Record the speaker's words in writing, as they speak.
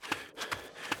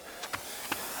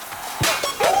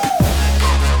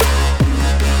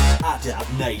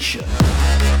Nation.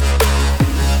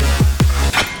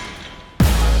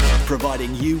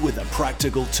 Providing you with the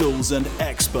practical tools and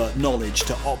expert knowledge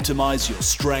to optimize your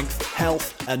strength,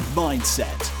 health, and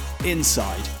mindset,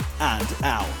 inside and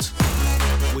out.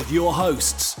 With your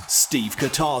hosts, Steve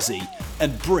Katarzi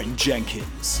and Bryn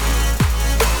Jenkins.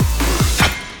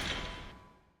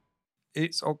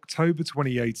 It's October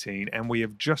 2018 and we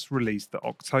have just released the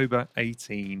October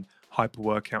 18 Hyper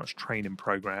Workouts training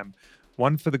program,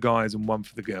 one for the guys and one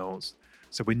for the girls.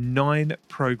 So we're 9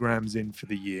 programs in for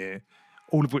the year,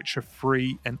 all of which are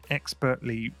free and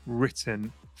expertly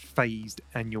written, phased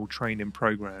annual training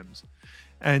programs.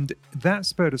 And that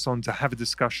spurred us on to have a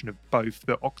discussion of both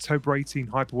the October 18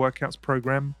 Hyper Workouts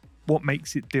program, what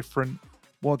makes it different,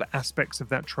 what are the aspects of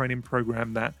that training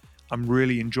program that I'm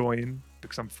really enjoying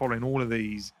because I'm following all of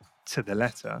these to the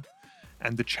letter,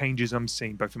 and the changes I'm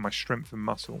seeing both in my strength and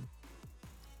muscle.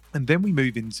 And then we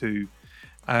move into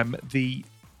the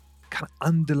kind of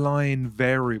underlying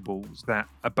variables that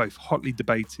are both hotly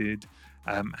debated,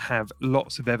 have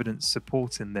lots of evidence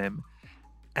supporting them,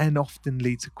 and often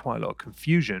lead to quite a lot of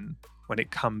confusion when it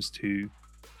comes to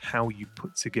how you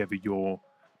put together your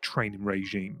training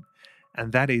regime.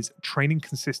 And that is training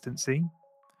consistency,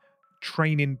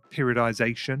 training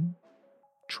periodization,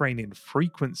 training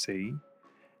frequency,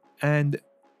 and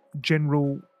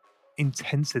general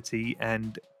intensity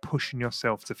and pushing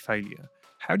yourself to failure.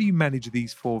 How do you manage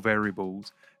these 4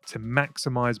 variables to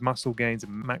maximize muscle gains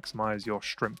and maximize your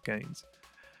strength gains?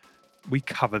 We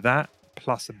cover that,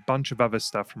 plus a bunch of other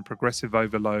stuff from progressive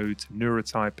overload to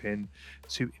neurotyping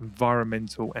to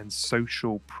environmental and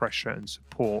social pressure and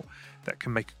support that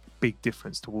can make a big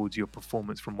difference towards your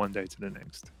performance from one day to the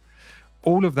next.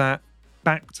 All of that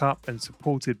backed up and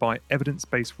supported by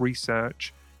evidence-based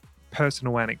research,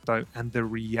 personal anecdote, and the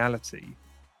reality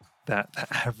that the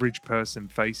average person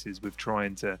faces with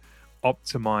trying to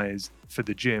optimize for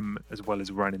the gym as well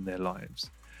as running their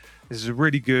lives. This is a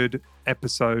really good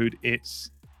episode.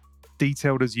 It's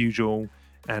detailed as usual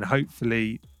and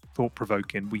hopefully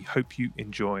thought-provoking. We hope you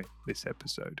enjoy this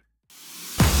episode.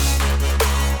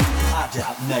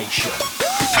 Adapt Nation.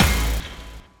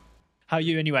 How are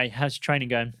you anyway? How's your training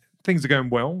going? Things are going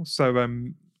well. So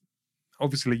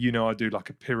obviously, you know, I do like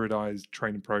a periodized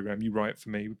training program. You write for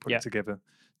me. We put it together.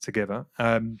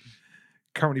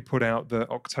 Currently put out the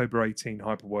October 18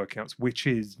 Hyper Workouts, which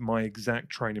is my exact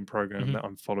training program that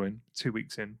I'm following 2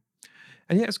 weeks in.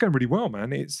 And yeah, it's going really well,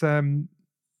 man. It's, you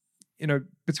know,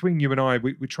 between you and I,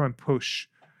 we try and push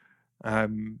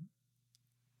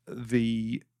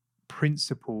the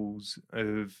principles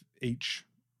of each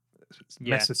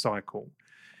mesocycle.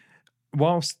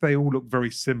 Whilst they all look very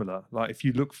similar, like if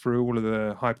you look through all of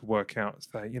the hyper workouts,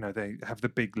 they have the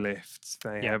big lifts,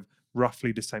 they have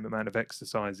roughly the same amount of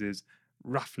exercises,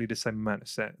 roughly the same amount of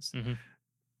sets.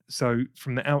 So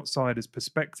from the outsider's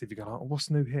perspective, you go, oh, what's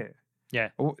new here? Yeah.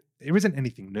 Well, there isn't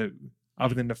anything new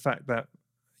other than the fact that,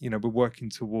 you know, we're working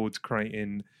towards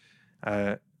creating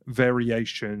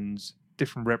variations,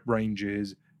 different rep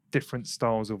ranges, different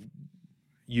styles of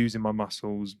using my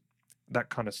muscles, that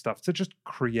kind of stuff, to just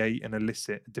create and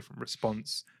elicit a different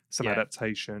response, some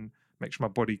adaptation, make sure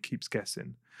my body keeps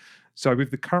guessing. So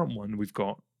with the current one we've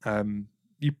got,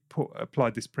 you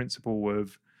applied this principle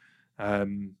of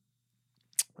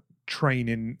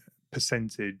training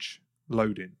percentage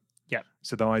loading. Yeah.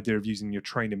 So the idea of using your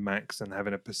training max and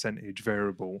having a percentage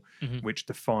variable, which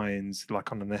defines,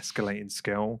 like on an escalating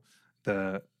scale,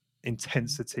 the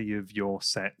intensity of your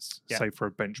sets, say for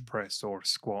a bench press or a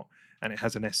squat, and it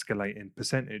has an escalating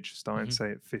percentage, starting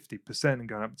say at 50% and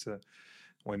going up to,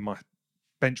 when my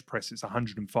bench press is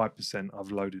 105%,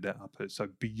 I've loaded it up so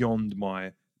beyond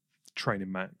my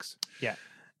training max. Yeah.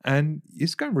 And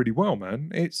it's going really well,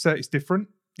 man. It's different.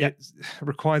 It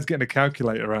requires getting a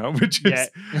calculator out, which is,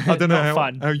 I don't know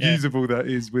how usable that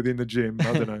is within the gym.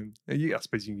 I don't know. I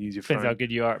suppose you can use your phone. Depends how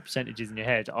good you are at percentages in your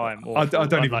head. I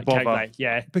don't even like bother.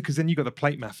 Yeah. Because then you've got the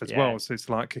plate math as well. So it's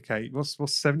like, okay, what's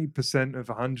 70% of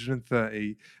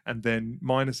 130 and then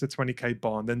minus a 20K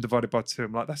bar and then divided by 2.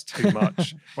 I'm like, that's too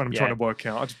much when I'm trying to work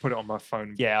out. I just put it on my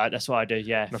phone. Yeah, that's what I do.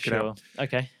 Yeah, knock sure. it out.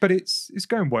 Okay. But it's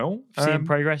going well. Seeing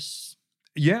progress?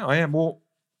 Yeah, I am. Well,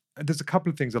 there's a couple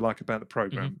of things I like about the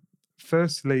program.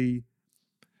 Firstly,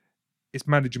 it's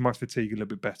managing my fatigue a little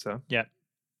bit better. Yeah.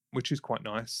 Which is quite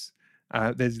nice.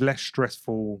 There's less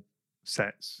stressful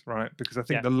sets, right? Because I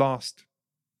think the last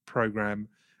program,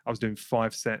 I was doing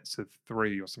 5 sets of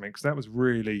 3 or something, because that was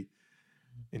really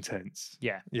intense.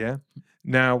 Yeah. Yeah.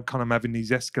 Now kind of having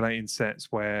these escalating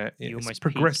sets where it's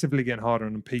progressively getting harder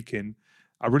and I'm peaking.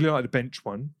 I really like the bench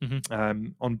one.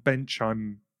 On bench,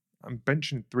 I'm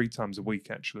benching 3 times a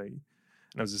week actually.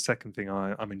 that was the second thing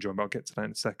I'm enjoying, but I'll get to that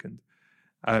in a second.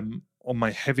 On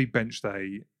my heavy bench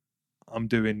day, I'm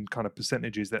doing kind of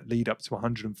percentages that lead up to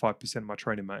 105% of my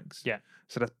training max. Yeah.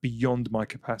 So that's beyond my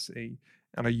capacity.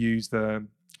 And I use the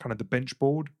kind of the bench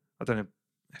board. I don't know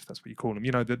if that's what you call them.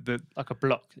 You know, the Like a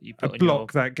block that you a put on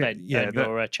block your that get bed, yeah that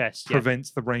your chest. Yeah.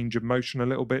 prevents the range of motion a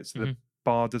little bit, so the Mhm.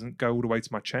 bar doesn't go all the way to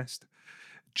my chest,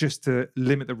 just to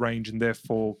limit the range and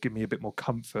therefore give me a bit more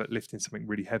comfort lifting something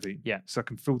really heavy. Yeah. So I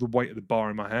can feel the weight of the bar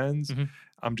in my hands. Mhm.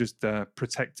 I'm just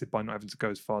protected by not having to go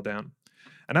as far down,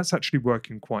 and that's actually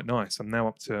working quite nice. I'm now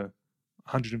up to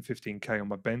 115k on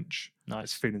my bench. It's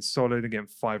Nice. feeling solid. Again,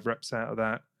 5 reps out of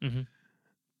that. Mhm.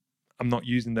 I'm not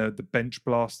using the bench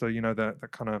blaster, you know, the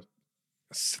kind of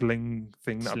sling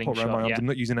thing that I put around Slingshot, my arms. yeah. I'm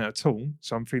not using that at all.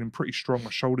 So I'm feeling pretty strong. My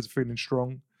shoulders are feeling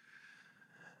strong.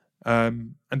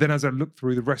 And then as I look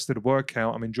through the rest of the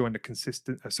workout, I'm enjoying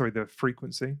the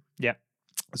frequency. Yeah.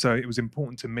 So it was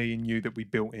important to me and you that we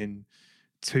built in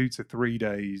 2 to 3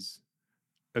 days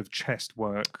of chest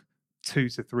work, 2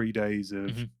 to 3 days of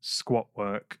Mhm. squat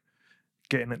work,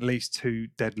 getting at least 2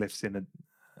 deadlifts in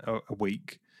a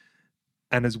week.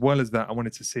 And as well as that, I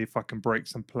wanted to see if I can break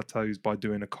some plateaus by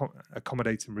doing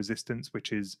accommodating resistance,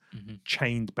 which is Mhm.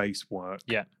 chained base work.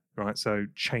 Yeah. Right. So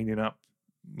chaining up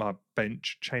my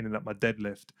bench, chaining up my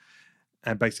deadlift,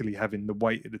 and basically having the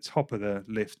weight at the top of the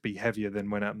lift be heavier than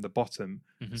when at the bottom.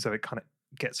 Mhm. So it kind of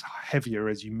gets heavier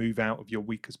as you move out of your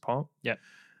weakest part. Yeah.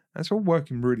 That's all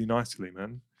working really nicely,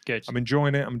 man. Good. I'm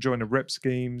enjoying it. I'm enjoying the rep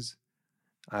schemes.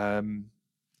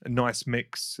 A nice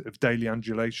mix of daily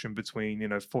undulation between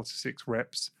 4 to 6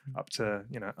 reps up to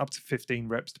 15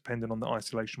 reps, depending on the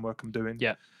isolation work I'm doing.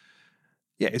 Yeah.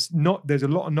 It's not. There's a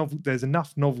lot of There's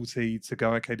enough novelty to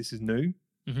go, okay, this is new,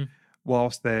 Mhm.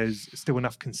 whilst there's still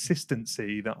enough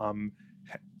consistency that I'm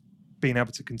being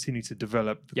able to continue to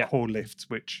develop the Yeah. core lifts,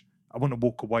 which I want to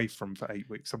walk away from for 8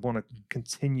 weeks. I want to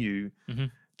continue Mhm.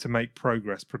 to make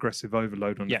progressive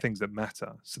overload on Yeah. the things that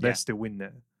matter. So they're Yeah. still in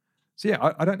there. So yeah,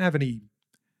 I don't have any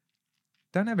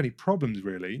problems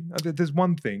really. There's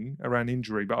one thing around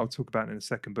injury, but I'll talk about it in a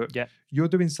second. But Yeah. you're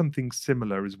doing something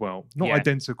similar as well, not Yeah.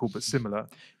 identical but similar.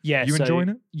 Yeah. You so, enjoying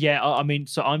it? Yeah. I mean,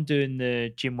 so I'm doing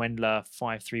the Jim Wendler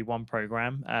 5-3-1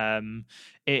 program.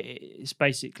 It's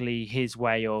basically his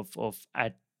way of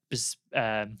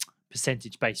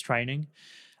percentage based training.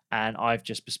 And I've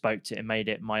just bespoked it and made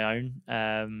it my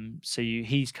own.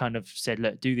 He's kind of said,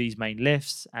 look, do these main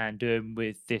lifts and do them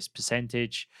with this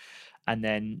percentage. And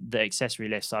then the accessory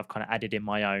lifts I've kind of added in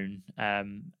my own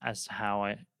as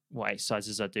to what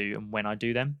exercises I do and when I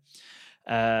do them.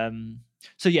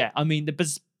 So yeah, I mean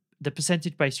the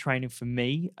percentage based training for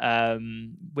me,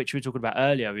 which we were talking about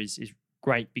earlier, is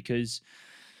great because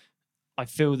I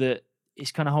feel that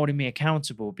it's kind of holding me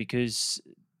accountable, because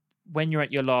when you're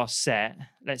at your last set,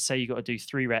 let's say you got to do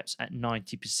 3 reps at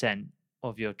 90%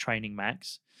 of your training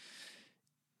max,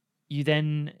 you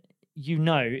then,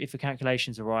 if the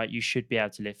calculations are right, you should be able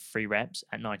to lift 3 reps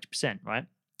at 90%, right?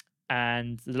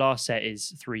 And the last set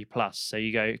is 3 plus. So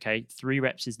you go, okay, 3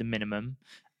 reps is the minimum,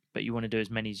 but you want to do as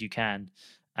many as you can.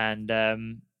 And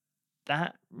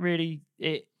that really,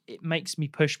 it makes me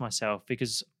push myself,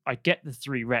 because I get the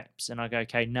 3 reps and I go,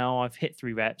 okay, now I've hit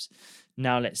 3 reps.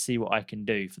 Now let's see what I can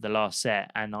do for the last set.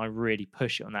 And I really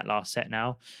push it on that last set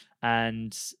now.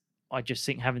 And I just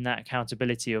think having that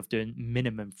accountability of doing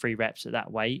minimum 3 reps at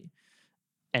that weight,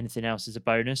 anything else is a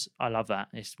bonus. I love that.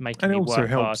 It's making And it me also work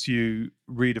helps hard. you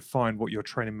redefine what your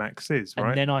training max is, right?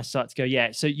 And then I start to go,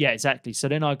 yeah. So yeah, exactly. So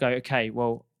then I go, okay,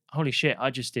 well, holy shit, I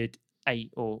just did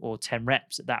 8 or 10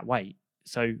 reps at that weight.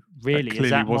 So really, that clearly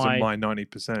is that wasn't my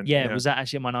 90%. yeah, was that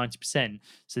actually at my 90%?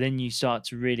 So then you start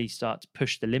to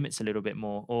push the limits a little bit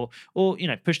more, or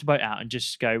push the boat out and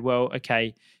just go, well,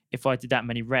 okay, if I did that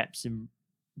many reps, and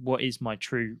what is my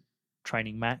true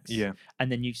training max? Yeah.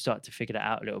 And then you start to figure that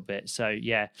out a little bit. So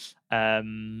yeah.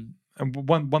 And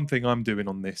one thing I'm doing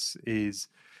on this is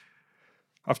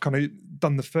I've kind of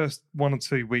done the first 1 or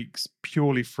 2 weeks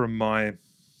purely from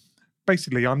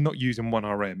basically I'm not using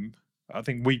 1RM. I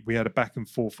think we had a back and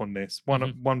forth on this.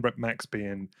 One rep max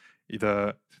being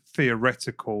either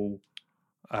theoretical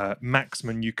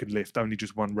maximum you could lift only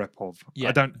just 1 rep of. Yeah.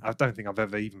 I don't think I've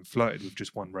ever even flirted with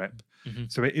just 1 rep. Mhm.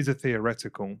 So it is a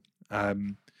theoretical. But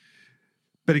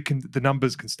the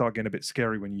numbers can start getting a bit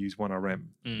scary when you use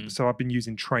 1RM. So I've been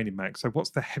using training max. So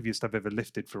what's the heaviest I've ever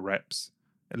lifted for reps?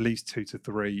 At least 2 to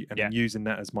 3, and then using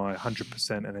that as my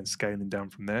 100% and then scaling down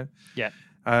from there. Yeah.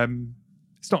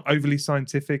 It's not overly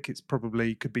scientific. It's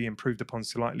probably could be improved upon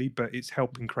slightly, but it's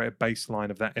helping create a baseline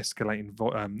of that escalating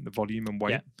volume and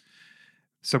weight. Yeah.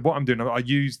 So what I'm doing, I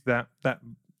use that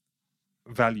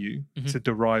value to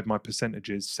derive my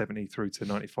percentages 70 through to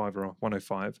 95 or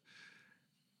 105.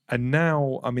 And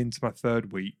now I'm into my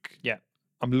third week. Yeah.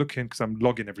 I'm looking, because I'm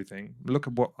logging everything. Look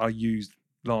at what I used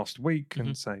last week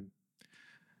and say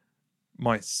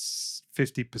my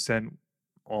 50%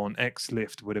 on X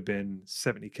lift would have been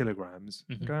 70 kilograms.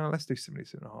 Go, oh, let's do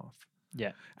 76.5.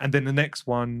 Yeah. And then the next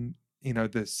one, you know,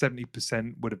 the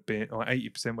 70% would have been, or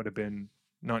 80% would have been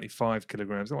 95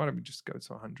 kilograms. So why don't we just go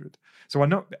to 100? So I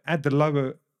know at the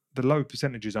lower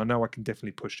percentages, I know I can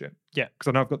definitely push it. Yeah. Because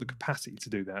I know I've got the capacity to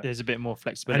do that. There's a bit more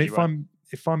flexibility. And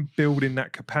if I'm building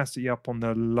that capacity up on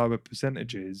the lower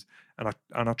percentages, and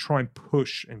I try and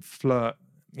push and flirt,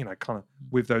 you know, kind of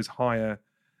with those higher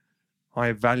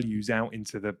values out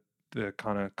into the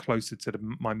kind of closer to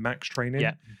my max training.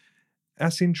 Yeah.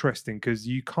 That's interesting, because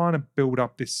you kind of build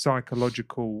up this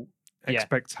psychological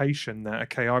expectation that,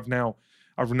 okay, I've now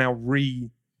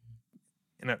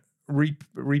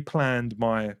replanned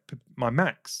my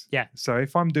max. Yeah. So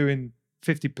if I'm doing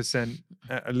 50%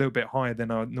 a little bit higher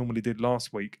than I normally did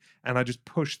last week, and I just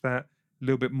push that a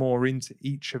little bit more into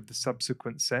each of the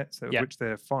subsequent sets, of which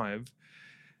there are 5,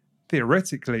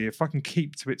 theoretically, if I can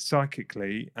keep to it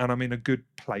psychically and I'm in a good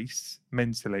place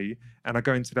mentally, and I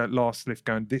go into that last lift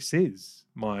going, this is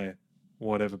my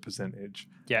whatever percentage.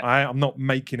 Yeah. I'm not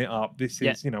making it up. This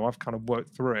is, you know, I've kind of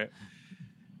worked through it.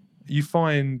 You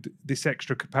find this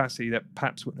extra capacity that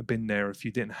perhaps wouldn't have been there if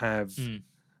you didn't have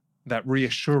that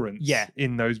reassurance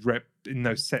in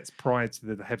those sets prior to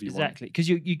the heavy one. Exactly, because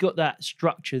you got that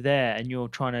structure there, and you're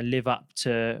trying to live up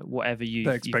to whatever the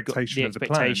expectation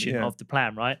of the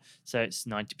plan, right? So it's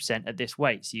 90% at this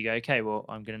weight. So you go, okay, well,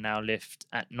 I'm going to now lift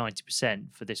at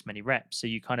 90% for this many reps. So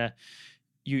you kind of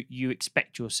you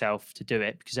expect yourself to do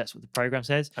it because that's what the program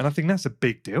says. And I think that's a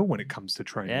big deal when it comes to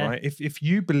training, right? If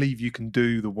you believe you can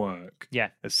do the work,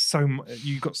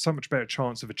 you've got so much better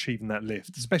chance of achieving that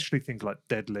lift, especially things like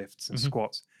deadlifts and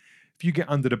squats. If you get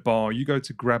under the bar, you go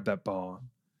to grab that bar,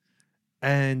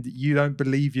 and you don't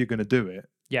believe you're going to do it.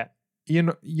 Yeah.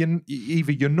 Either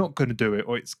you're not going to do it,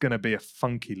 or it's going to be a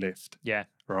funky lift. Yeah.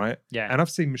 Right. Yeah. And I've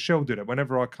seen Michelle do that.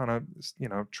 Whenever I kind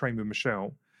of, train with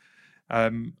Michelle,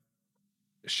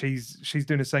 she's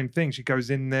doing the same thing. She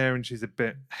goes in there and she's a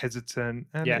bit hesitant,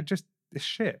 and it's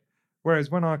shit.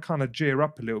 Whereas when I kind of gear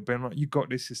up a little bit, I'm like, you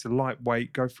got this, it's a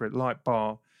lightweight, go for it, light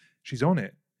bar, she's on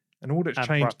it. And all that's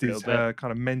changed is her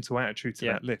kind of mental attitude to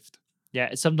that lift.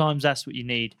 Yeah, sometimes that's what you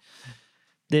need.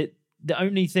 The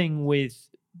only thing with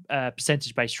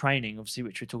percentage-based training, obviously,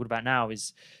 which we're talking about now,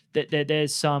 is that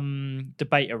there's some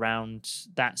debate around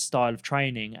that style of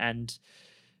training, and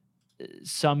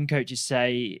some coaches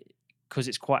say, because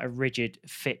it's quite a rigid,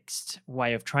 fixed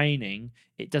way of training,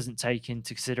 it doesn't take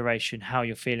into consideration how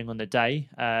you're feeling on the day.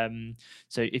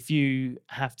 So if you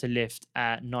have to lift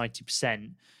at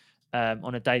 90%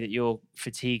 on a day that you're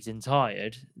fatigued and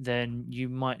tired, then you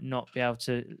might not be able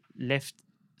to lift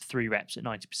 3 reps at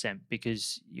 90%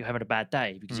 because you're having a bad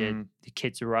day, because the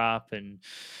kids are up and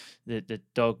the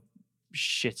dog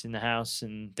shit in the house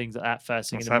and things like that first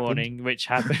thing in the morning, which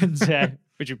happens,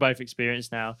 which we've both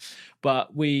experienced now.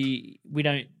 But we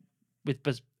don't, with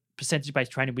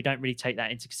percentage-based training, we don't really take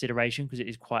that into consideration because it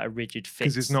is quite a rigid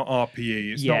fix. Because it's not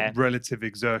RPE, it's not relative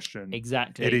exertion.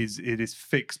 Exactly. It is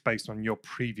fixed based on your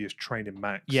previous training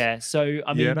max. Yeah. So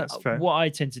I mean, that's fair. What I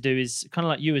tend to do is kind of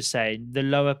like you were saying, the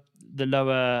lower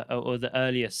or the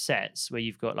earlier sets where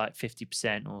you've got like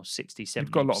 50% or 60, 70%.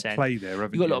 You've got a lot of play there,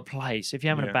 haven't you? You've got a lot of play. So if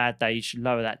you're having a bad day, you should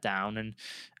lower that down.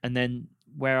 And then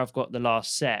where I've got the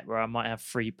last set where I might have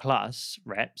 3+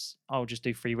 reps, I'll just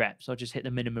do 3 reps. I'll just hit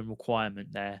the minimum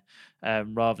requirement there,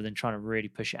 rather than trying to really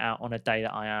push it out on a day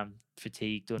that I am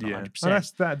fatigued or not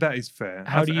 100%. Well, that is fair.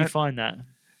 How do you find that?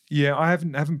 Yeah, I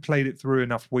haven't played it through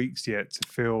enough weeks yet to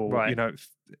feel, I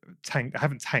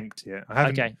haven't tanked yet.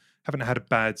 I haven't had a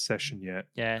bad session yet.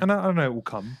 Yeah. And I know it will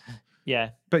come.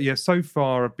 Yeah. But yeah, so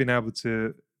far I've been able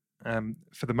to,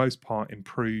 for the most part,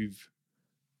 improve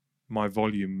my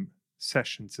volume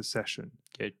session to session.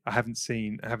 Good. I haven't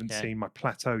seen my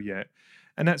plateau yet.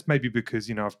 And that's maybe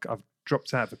because, I've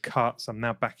dropped out of the cuts. I'm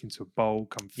now back into a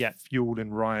bulk. I'm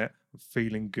fueling right. I'm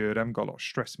feeling good. I haven't got a lot of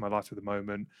stress in my life at the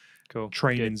moment. Cool.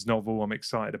 Training's novel. I'm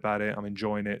excited about it. I'm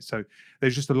enjoying it. So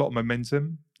there's just a lot of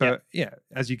momentum. But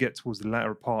as you get towards the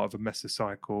latter part of a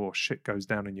mesocycle or shit goes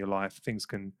down in your life, things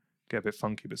can get a bit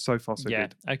funky. But so far, so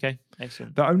good. Okay.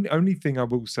 Excellent. The only thing I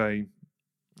will say,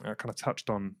 I kind of touched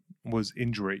on, was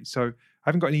injury. So I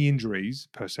haven't got any injuries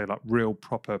per se, like real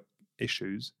proper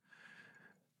issues.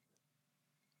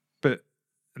 But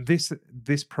this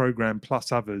program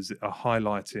plus others are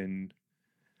highlighting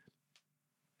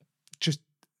just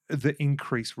the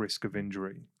increased risk of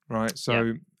injury, right?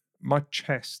 So my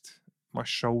chest, my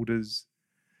shoulders,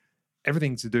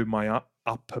 everything to do with my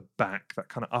upper back, that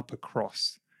kind of upper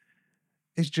cross,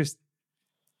 is just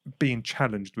being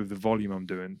challenged with the volume I'm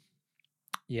doing.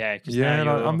 Yeah, because Yeah,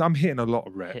 now and you're I'm hitting a lot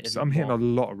of reps. hitting I'm hitting a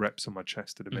more. lot of reps on my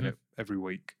chest at a minute every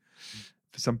week.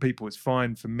 For some people, it's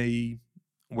fine. For me,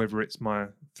 whether it's my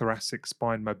thoracic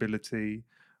spine mobility,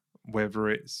 whether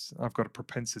it's I've got a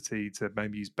propensity to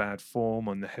maybe use bad form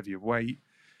on the heavier weight,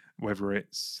 whether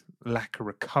it's lack of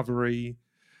recovery,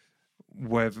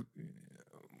 whether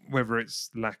it's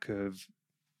lack of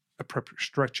appropriate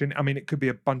stretching. I mean, it could be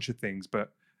a bunch of things,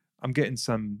 but I'm getting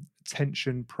some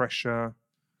tension, pressure,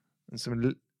 and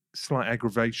some slight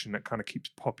aggravation that kind of keeps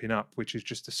popping up, which is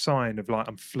just a sign of like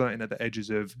I'm flirting at the edges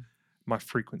of my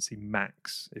frequency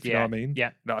max, if you know what I mean.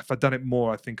 Yeah. Now, if I'd done it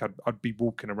more, I think I'd be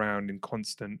walking around in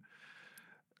constant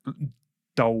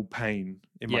dull pain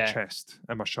in my Yeah. chest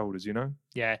and my shoulders, you know?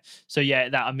 Yeah. So yeah,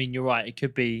 that I mean, you're right. It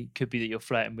could be that you're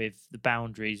flirting with the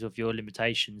boundaries of your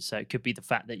limitations. So it could be the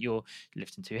fact that you're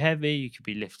lifting too heavy. You could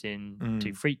be lifting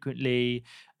too frequently.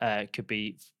 It could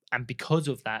be, and because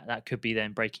of that, that could be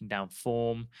then breaking down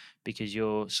form because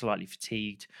you're slightly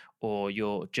fatigued, or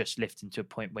you're just lifting to a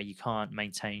point where you can't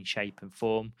maintain shape and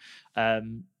form.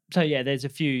 So yeah, there's a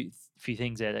few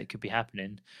things there that could be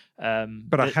happening.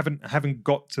 But I haven't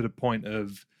got to the point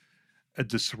of a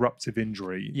disruptive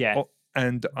injury. Yeah.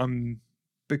 And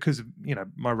because of, you know,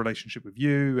 my relationship with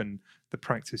you and the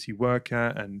practice you work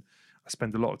at, and I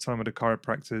spend a lot of time with the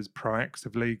chiropractors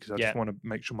proactively because I just want to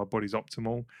make sure my body's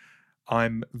optimal.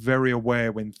 I'm very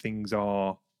aware when things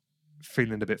are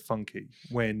feeling a bit funky,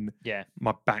 when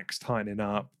my back's tightening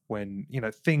up, when, you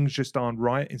know, things just aren't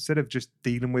right. Instead of just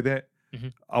dealing with it,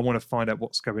 I want to find out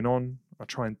what's going on. I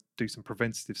try and do some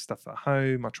preventative stuff at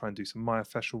home. I try and do some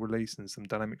myofascial release and some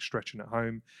dynamic stretching at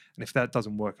home. And if that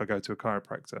doesn't work, I go to a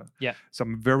chiropractor. Yeah. So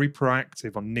I'm very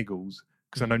proactive on niggles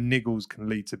because I know niggles can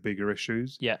lead to bigger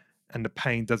issues. Yeah. And the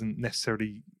pain doesn't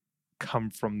necessarily come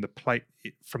from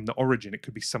from the origin. It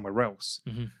could be somewhere else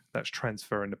that's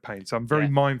transferring the pain. So I'm very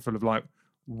mindful of like,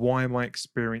 why am I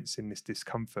experiencing this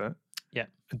discomfort? Yeah.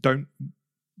 And don't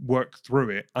work through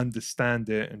it, understand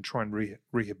it, and try and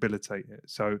rehabilitate it.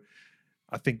 So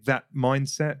I think that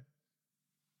mindset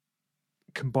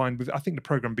combined with, I think the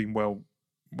program being well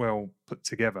put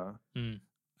together,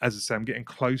 as I say, I'm getting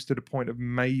close to the point of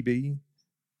maybe,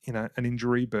 you know, an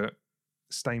injury, but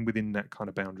staying within that kind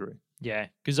of boundary. Yeah,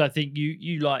 because I think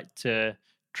you like to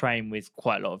train with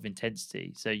quite a lot of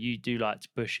intensity, so you do like to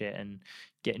push it and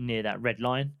get near that red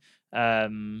line.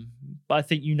 But I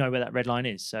think you know where that red line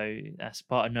is, so that's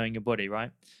part of knowing your body,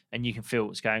 right? And you can feel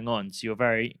what's going on, so you're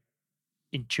very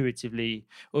intuitively,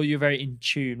 or you're very in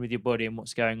tune with your body and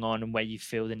what's going on and where you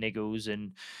feel the niggles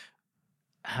and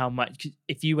how much.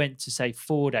 If you went to say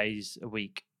 4 days a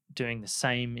week doing the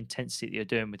same intensity that you're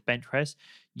doing with bench press,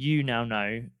 you now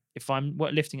know if I'm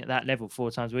lifting at that level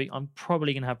 4 times a week, I'm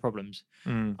probably going to have problems.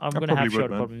 I'm going to have shoulder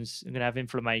problems. I'm going to have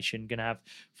inflammation, going to have,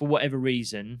 for whatever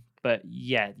reason. But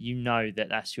yeah, you know that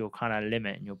that's your kind of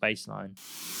limit and your baseline.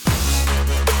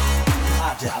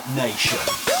 Adapt Nation.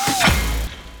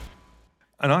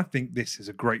 And I think this is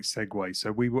a great segue.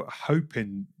 So we were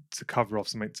hoping to cover off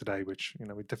something today, which, you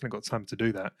know, we've definitely got time to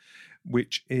do that,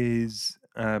 which is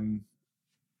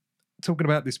talking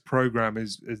about this program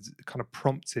is kind of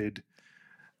prompted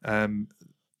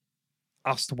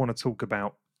us to want to talk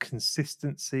about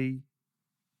consistency,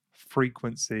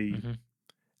 frequency,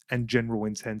 and general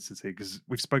intensity, because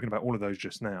we've spoken about all of those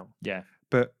just now. Yeah.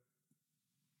 But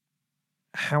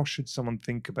how should someone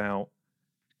think about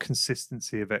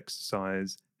consistency of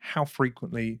exercise? How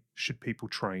frequently should people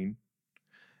train?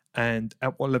 And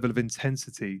at what level of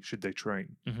intensity should they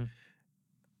train?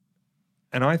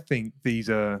 And I think these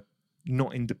are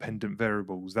not independent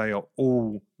variables. They are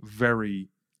all very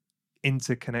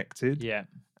interconnected. Yeah.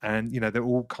 And, you know, they're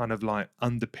all kind of like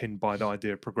underpinned by the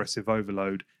idea of progressive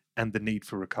overload and the need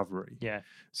for recovery. Yeah.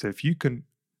 So if you can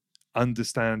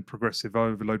understand progressive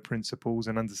overload principles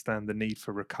and understand the need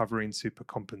for recovery and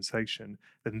supercompensation,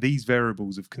 then these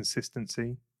variables of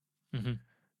consistency,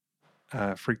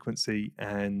 frequency,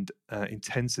 and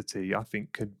intensity, I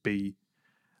think could be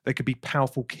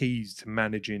powerful keys to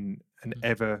managing an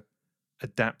ever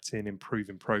adapting,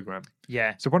 improving program.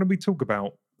 Yeah. So why don't we talk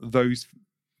about those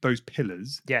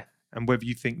pillars? Yeah. And whether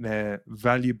you think they're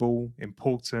valuable,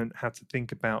 important, how to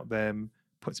think about them,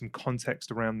 put some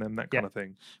context around them, that kind of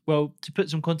thing. Well, to put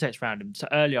some context around them. So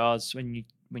earlier,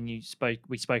 we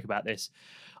spoke about this.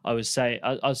 I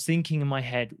was thinking in my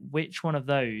head, which one of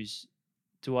those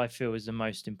do I feel is the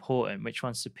most important? Which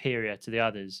one's superior to the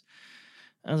others?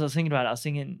 And as I was thinking about it, I was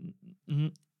thinking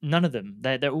none of them.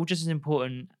 They're all just as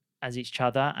important as each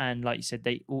other, and like you said,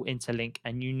 they all interlink,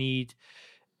 and you need,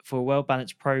 for a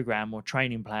well-balanced program or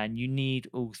training plan, you need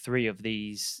all three of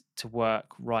these to work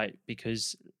right.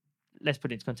 Because let's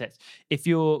put it into context. If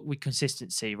you're with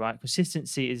consistency, right?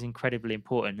 Consistency is incredibly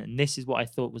important. And this is what I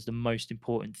thought was the most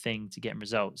important thing to getting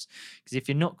results. Because if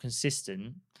you're not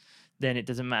consistent, then it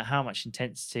doesn't matter how much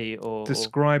intensity or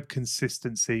Describe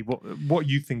consistency. What are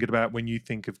you thinking about when you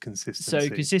think of consistency?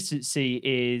 So consistency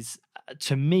is,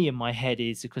 to me in my head,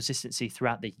 is the consistency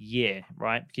throughout the year,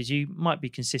 right? Because you might be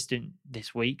consistent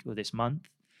this week or this month,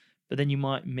 but then you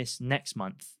might miss next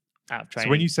month out of training. So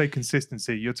when you say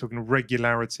consistency, you're talking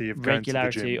regularity of going to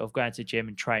the gym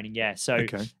and training. Yeah. So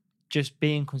okay. just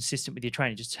being consistent with your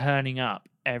training, just turning up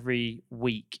every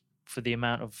week for the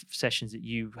amount of sessions that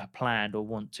you have planned or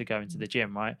want to go into the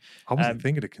gym, right? I wasn't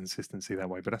thinking of consistency that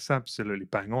way, but that's absolutely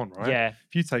bang on, right? Yeah.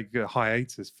 If you take a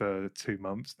hiatus for 2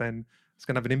 months, then it's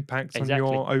going to have an impact Exactly.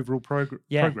 on your overall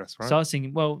progress, right? So I was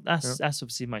thinking, well, that's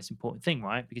obviously the most important thing,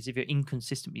 right? Because if you're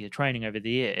inconsistent with your training over the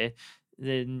year,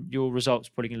 then your results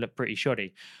are probably going to look pretty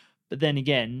shoddy. But then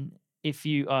again, if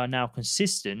you are now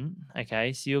consistent,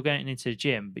 okay, so you're going into the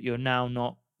gym, but you're now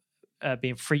not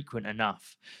being frequent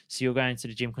enough. So you're going to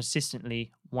the gym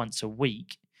consistently once a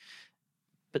week,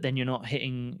 but then you're not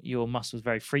hitting your muscles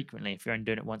very frequently if you're only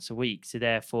doing it once a week. So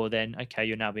therefore then, okay,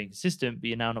 you're now being consistent, but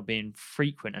you're now not being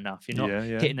frequent enough. You're not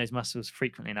hitting those muscles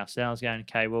frequently enough. So I was going,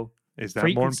 okay, well, is that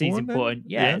frequency more is important.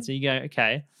 Yeah. So you go,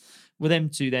 okay, well, them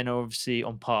two then are obviously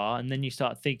on par. And then you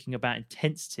start thinking about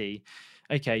intensity.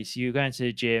 Okay, so you're going to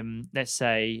the gym, let's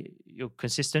say you're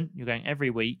consistent, you're going every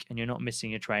week and you're not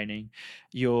missing your training.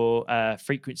 Your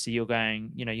frequency, you're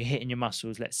going, you're hitting your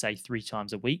muscles, let's say 3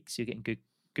 times a week. So you're getting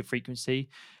good frequency.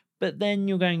 But then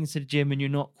you're going to the gym and you're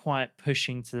not quite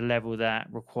pushing to the level that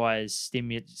requires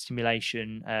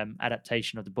stimulation,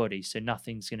 adaptation of the body. So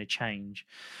nothing's going to change.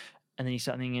 And then you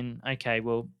start thinking, okay,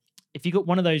 well, if you got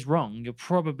one of those wrong, you're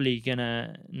probably going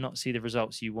to not see the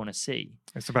results you want to see.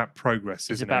 It's about progress,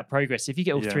 isn't it? It's about progress. If you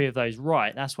get all 3 of those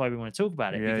right, that's why we want to talk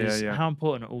about it. Because how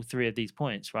important are all 3 of these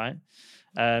points, right?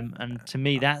 And to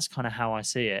me, that's kind of how I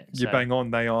see it. You bang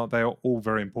on. They are all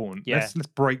very important. Yeah. Let's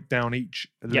break down each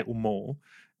a little more.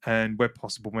 And where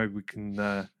possible, maybe we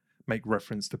can make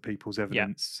reference to people's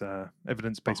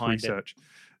evidence-based research.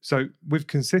 So with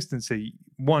consistency,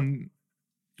 one,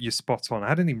 you're spot on. I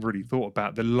hadn't even really thought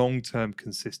about the long-term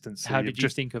consistency. How did you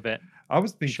think of it? I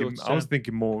was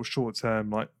thinking more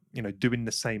short-term, like, doing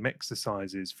the same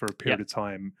exercises for a period of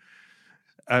time.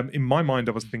 In my mind,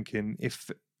 I was thinking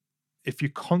if you're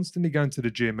constantly going to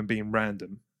the gym and being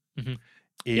random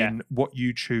in what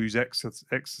you choose,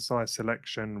 exercise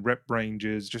selection, rep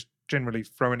ranges, just generally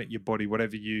throwing at your body,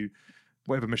 whatever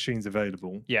machine's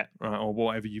available, right, or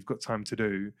whatever you've got time to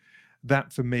do,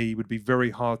 that for me would be very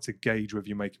hard to gauge whether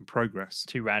you're making progress.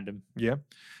 Too random. Yeah.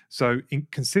 So in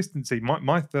consistency,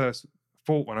 my first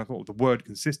thought when I thought of the word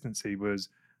consistency was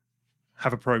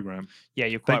have a program. Yeah,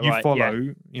 you're quite right. That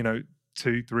you follow,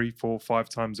 2, 3, 4, 5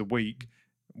 times a week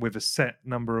with a set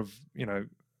number of,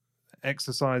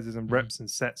 exercises and reps and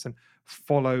sets, and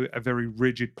follow a very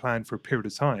rigid plan for a period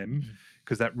of time,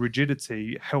 because that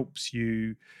rigidity helps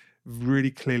you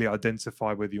really clearly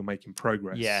identify whether you're making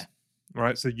progress. Yeah.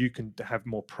 Right. So you can have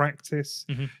more practice,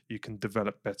 you can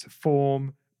develop better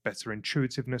form, better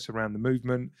intuitiveness around the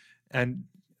movement, and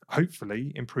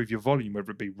hopefully improve your volume,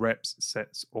 whether it be reps,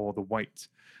 sets, or the weight.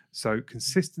 So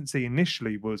consistency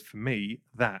initially was for me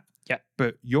that. Yeah.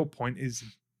 But your point is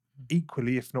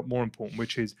equally, if not more important,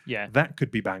 which is that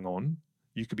could be bang on.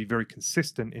 You could be very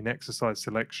consistent in exercise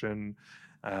selection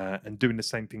and doing the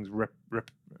same things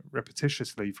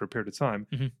repetitiously for a period of time.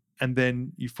 And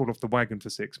then you fall off the wagon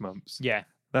for 6 months. Yeah.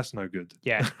 That's no good.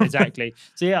 Yeah, exactly.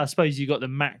 So I suppose you got the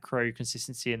macro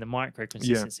consistency and the micro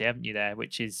consistency, haven't you there,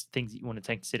 which is things that you want to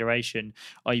take into consideration.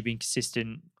 Are you being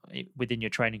consistent within your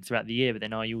training throughout the year, but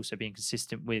then are you also being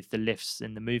consistent with the lifts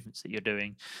and the movements that you're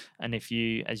doing? And if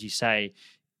you, as you say,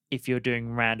 if you're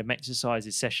doing random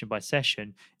exercises session by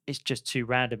session, it's just too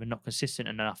random and not consistent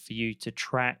enough for you to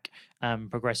track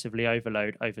progressively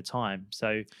overload over time.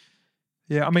 So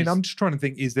yeah, I mean, I'm just trying to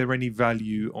think, is there any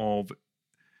value of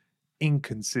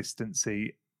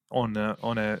inconsistency on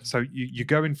a so you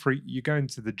go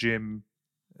into the gym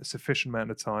a sufficient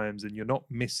amount of times and you're not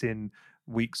missing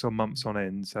weeks or months on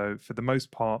end. So for the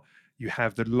most part, you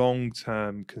have the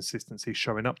long-term consistency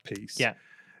showing up piece. Yeah.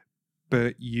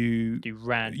 But you're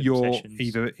sessions.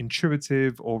 Either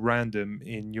intuitive or random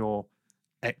in your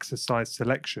exercise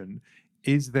selection.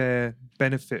 Is there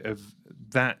benefit of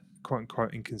that quote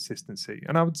unquote inconsistency?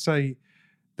 And I would say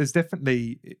there's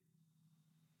definitely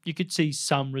You could see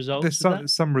some results. There's of that.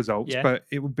 some results, Yeah. but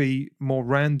it would be more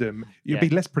random. It'd be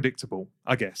less predictable,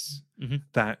 I guess,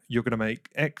 that you're going to make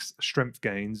X strength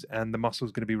gains and the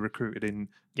muscle's going to be recruited in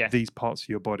these parts of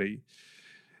your body.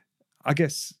 I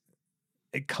guess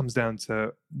it comes down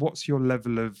to what's your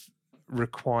level of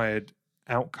required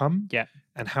outcome,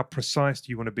 and how precise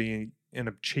do you want to be in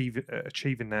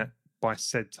achieving that by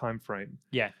said time frame.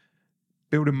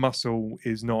 Building muscle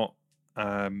is not,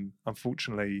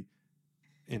 unfortunately,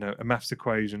 a maths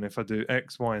equation. If I do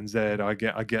X, Y, and Z, I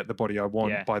get the body I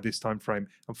want by this time frame.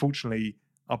 Unfortunately,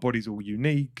 our body's all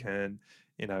unique, and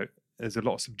there's a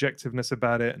lot of subjectiveness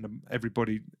about it, and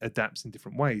everybody adapts in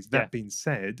different ways. That being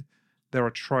said, there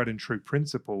are tried and true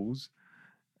principles,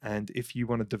 and if you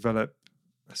want to develop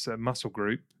a certain muscle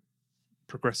group,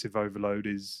 progressive overload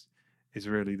is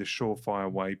really the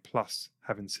surefire way, plus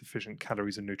having sufficient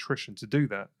calories and nutrition to do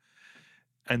that.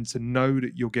 And to know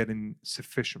that you're getting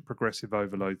sufficient progressive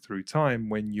overload through time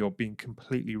when you're being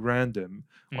completely random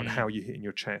on how you're hitting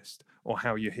your chest or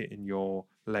how you're hitting your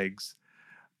legs,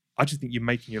 I just think you're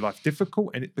making your life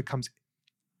difficult, and it becomes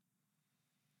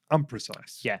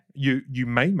unprecise. You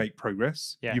may make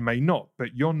progress, you may not,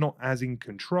 but you're not as in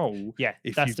control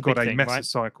if you've got a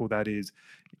mesocycle that is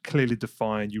clearly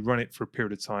defined. You run it for a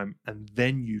period of time and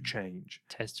then you change.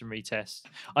 Test and retest.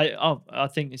 I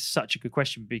think it's such a good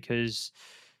question, because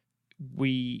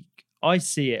I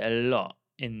see it a lot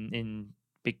in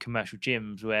big commercial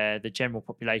gyms where the general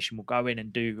population will go in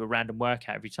and do a random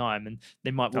workout every time, and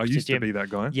they might walk to the gym. I used to be that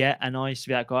guy. Yeah, and I used to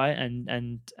be that guy,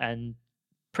 and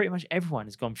pretty much everyone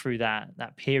has gone through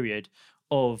that period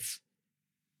of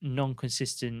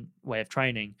non-consistent way of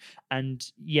training. And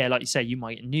like you say, you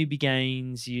might get newbie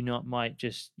gains,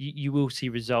 you will see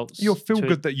results. You'll feel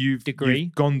good that you've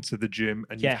gone to the gym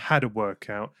and you've had a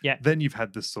workout, then you've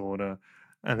had the sauna,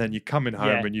 and then you're coming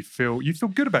home and you feel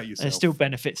good about yourself. And there's still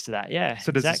benefits to that,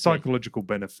 So there's a psychological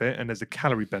benefit and there's a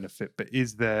calorie benefit, but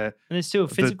is there and there's still a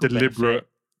physical the deliberate benefit?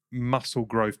 Muscle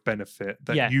growth benefit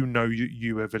that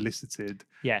you have elicited?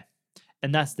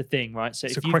 And that's the thing, right? So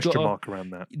it's if a you've question got mark around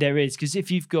that. There is, because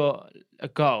if you've got a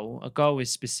goal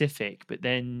is specific, but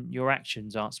then your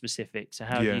actions aren't specific. So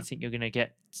how do you think you're going to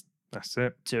get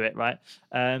to it, right?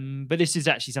 But this is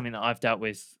actually something that I've dealt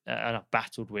with and I've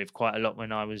battled with quite a lot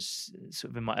when I was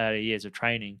sort of in my early years of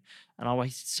training, and I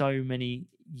wasted so many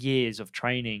years of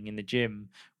training in the gym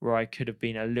where I could have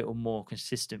been a little more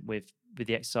consistent with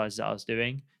the exercises that I was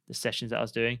doing, the sessions that I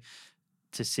was doing,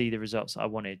 to see the results that I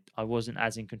wanted. I wasn't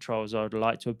as in control as I would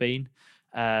like to have been.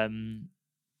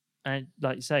 And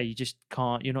like you say, you just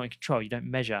can't, you're not in control. You don't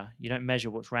measure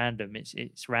what's random.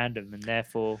 It's random, and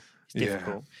therefore it's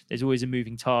difficult. There's always a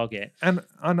moving target. And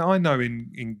I know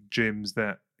in gyms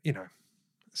that,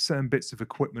 certain bits of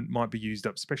equipment might be used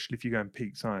up, especially if you go in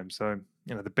peak time. So,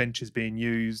 the bench is being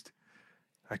used.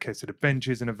 Okay, so the bench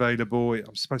isn't available.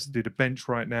 I'm supposed to do the bench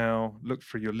right now. Look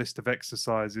for your list of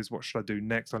exercises. What should I do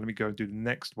next? Let me go and do the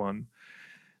next one.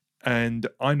 And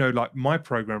I know, like, my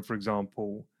program, for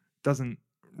example, doesn't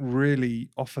really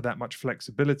offer that much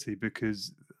flexibility,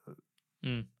 because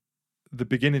the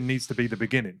beginning needs to be the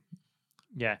beginning.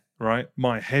 Right?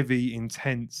 My heavy,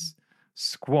 intense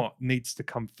squat needs to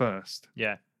come first.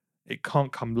 It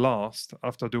can't come last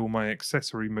after I do all my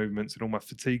accessory movements and all my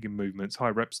fatiguing movements, high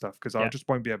rep stuff, because I just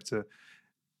won't be able to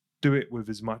do it with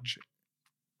as much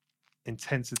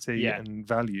intensity and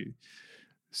value.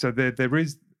 So there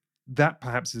is that,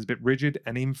 perhaps is a bit rigid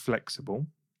and inflexible.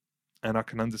 And I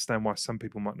can understand why some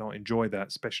people might not enjoy that,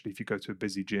 especially if you go to a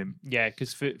busy gym. Yeah,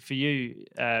 because for you,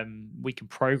 we can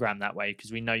program that way,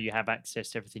 because we know you have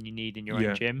access to everything you need in your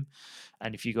own gym.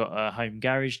 And if you've got a home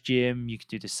garage gym, you can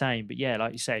do the same. But yeah,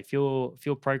 like you say, if you're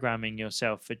programming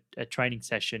yourself for a training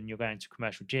session, you're going to a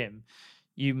commercial gym,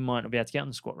 you might not be able to get on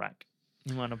the squat rack.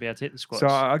 You might not be able to hit the squats. So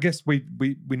I guess we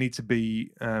need to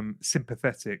be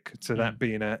sympathetic to that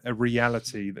being a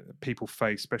reality that people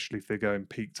face, especially if they're going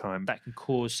peak time. That can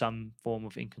cause some form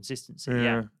of inconsistency.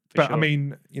 But sure. I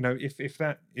mean, if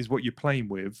that is what you're playing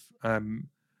with,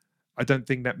 I don't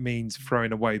think that means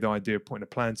throwing away the idea of putting a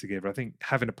plan together. I think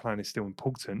having a plan is still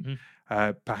important.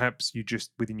 Perhaps you just,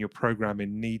 within your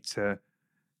programming, need to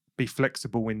be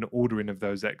flexible in the ordering of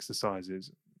those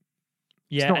exercises.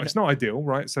 It's not ideal,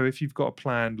 right? So if you've got a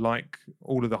plan like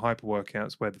all of the hyper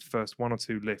workouts, where the first 1 or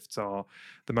 2 lifts are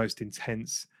the most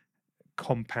intense,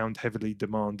 compound, heavily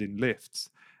demanding lifts,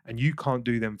 and you can't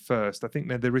do them first, I think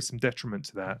that there is some detriment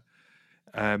to that.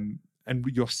 And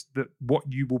what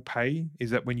you will pay is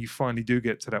that when you finally do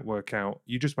get to that workout,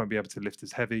 you just won't be able to lift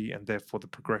as heavy, and therefore the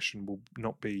progression will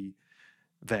not be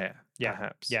there,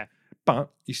 perhaps. But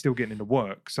you're still getting into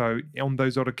work. So on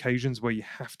those odd occasions where you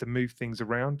have to move things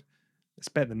around, it's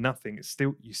better than nothing.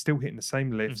 You're still hitting the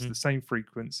same lifts, Mhm. the same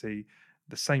frequency,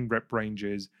 the same rep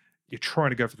ranges. You're trying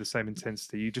to go for the same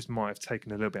intensity. You just might have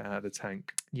taken a little bit out of the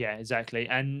tank. Yeah, exactly.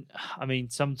 And I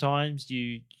mean, sometimes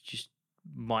you just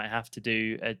might have to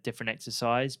do a different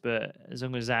exercise, but as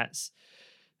long as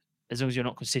you're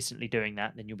not consistently doing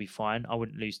that, then you'll be fine. I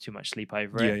wouldn't lose too much sleep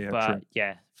over Yeah, it. yeah, But true.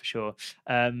 yeah, for sure.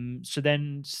 So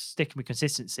then sticking with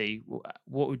consistency,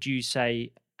 what would you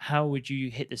say? How would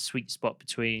you hit the sweet spot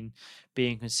between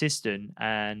being consistent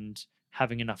and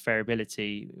having enough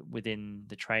variability within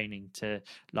the training to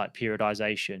like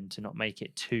periodization to not make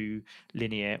it too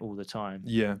linear all the time?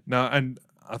 Yeah. No, and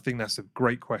I think that's a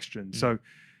great question. Mm. So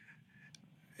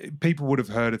people would have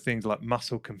heard of things like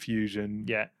muscle confusion,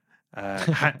 Yeah.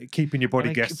 keeping your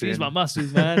body I confuse guessing, my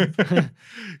muscles, man.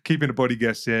 keeping the body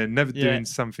guessing, never Yeah. doing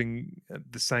something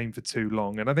the same for too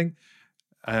long. And I think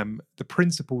the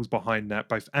principles behind that,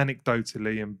 both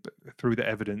anecdotally and through the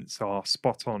evidence, are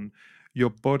spot on. Your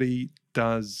body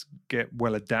does get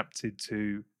well adapted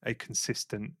to a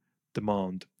consistent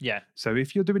demand. Yeah. So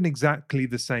if you're doing exactly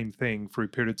the same thing for a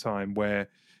period of time where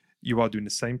you are doing the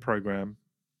same program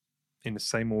in the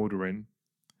same ordering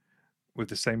with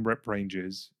the same rep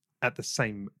ranges at the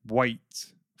same weight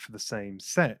for the same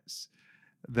sets,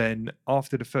 then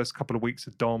after the first couple of weeks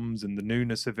of DOMs and the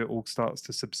newness of it all starts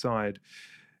to subside,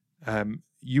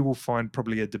 you will find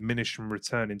probably a diminishing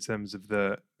return in terms of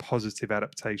the positive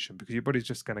adaptation, because your body's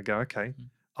just going to go, okay,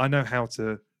 I know how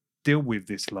to deal with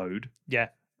this load. Yeah.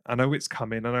 I know it's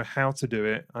coming. I know how to do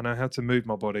it. I know how to move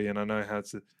my body, and I know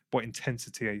what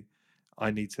intensity I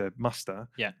need to muster.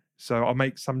 Yeah. So I'll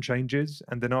make some changes,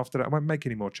 and then after that, I won't make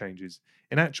any more changes.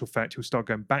 In actual fact, you'll start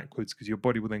going backwards because your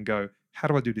body will then go, how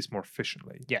do I do this more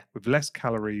efficiently? Yeah. With less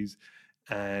calories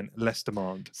and less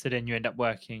demand. So then you end up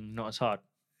working not as hard.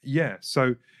 Yeah.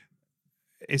 So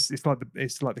it's like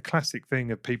the classic thing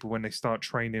of people when they start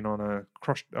training on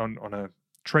a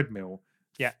treadmill.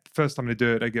 Yeah. First time they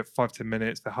do it, they get 5-10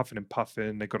 minutes, they're huffing and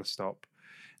puffing, they've got to stop.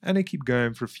 And they keep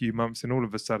going for a few months, and all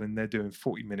of a sudden they're doing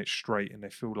 40 minutes straight and they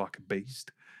feel like a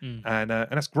beast. And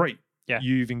that's great. Yeah.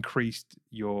 You've increased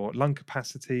your lung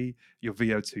capacity, your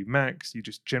VO2 max, you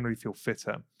just generally feel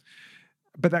fitter.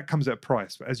 But that comes at a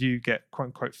price. As you get quote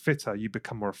unquote fitter, you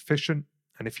become more efficient.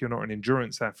 And if you're not an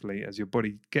endurance athlete, as your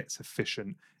body gets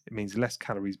efficient, it means less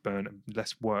calories burned and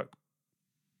less work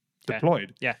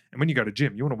deployed. Yeah. And when you go to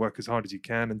gym, you want to work as hard as you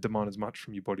can and demand as much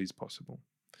from your body as possible.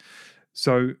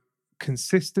 So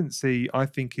consistency, I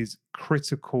think, is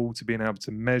critical to being able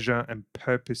to measure and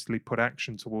purposely put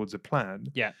action towards a plan.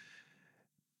 Yeah.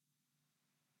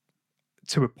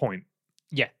 To a point.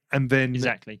 Yeah. And then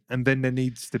Exactly. And then there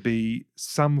needs to be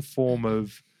some form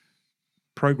of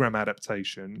program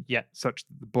adaptation. Yeah. Such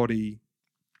that the body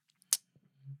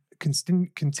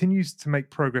continues to make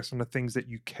progress on the things that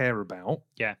you care about.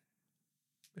 Yeah.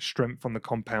 Strength on the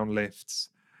compound lifts,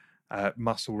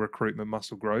 muscle recruitment,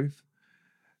 muscle growth,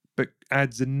 but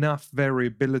adds enough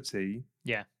variability.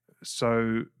 Yeah.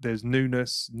 So there's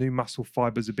newness, new muscle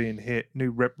fibers are being hit,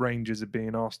 new rep ranges are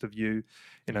being asked of you.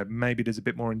 You know, maybe there's a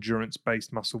bit more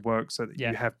endurance-based muscle work so that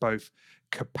you have both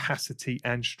capacity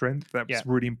and strength. That's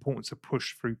really important to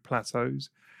push through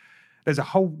plateaus. There's a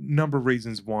whole number of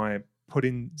reasons why put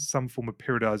in some form of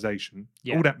periodization.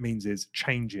 Yeah. All that means is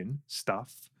changing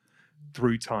stuff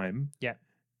through time. Yeah.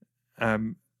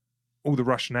 All the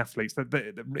Russian athletes,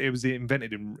 it was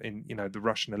invented in you know, the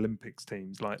Russian Olympics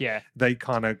teams. Like they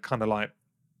kind of like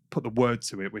put the word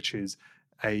to it, which is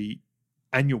a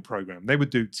annual program. They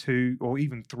would do 2 or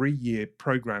even 3 year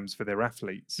programs for their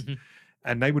athletes.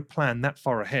 And they would plan that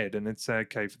far ahead and then say,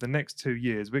 okay, for the next 2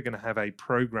 years, we're going to have a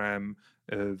program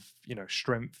of, you know,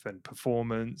 strength and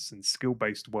performance and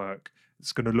skill-based work.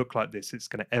 It's going to look like this. It's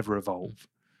going to ever evolve,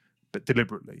 but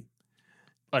deliberately.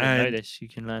 I didn't know this. You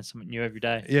can learn something new every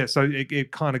day. Yeah, so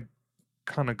it kind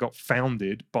of got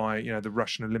founded by, you know, the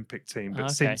Russian Olympic team, but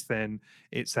since then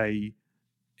it's a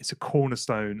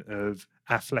cornerstone of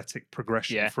athletic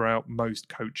progression throughout most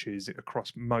coaches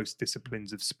across most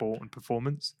disciplines of sport and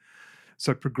performance.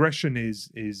 So progression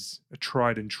is a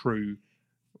tried and true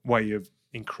way of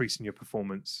increasing your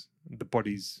performance, the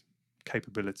body's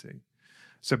capability.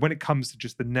 So when it comes to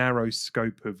just the narrow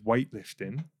scope of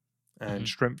weightlifting and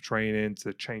strength training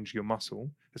to change your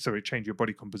change your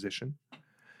body composition,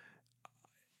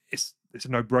 it's a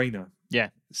no-brainer. Yeah.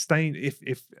 Staying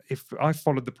if I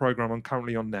followed the program I'm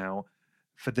currently on now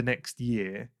for the next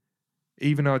year,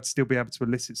 even though I'd still be able to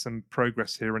elicit some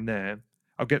progress here and there,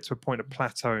 I'll get to a point of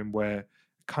plateauing where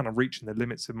kind of reaching the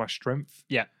limits of my strength.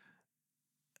 Yeah.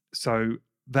 So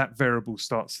that variable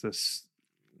starts to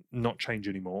not change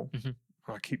anymore.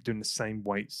 Mm-hmm. I keep doing the same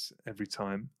weights every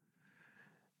time.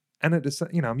 And at the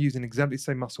I'm using exactly the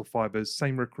same muscle fibers,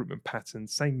 same recruitment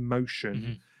patterns, same motion.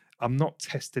 Mhm. I'm not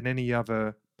testing any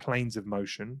other planes of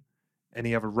motion,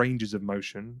 any other ranges of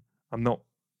motion. I'm not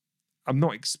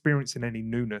experiencing any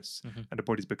newness, Mhm. and the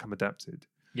body's become adapted.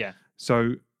 Yeah.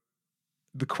 So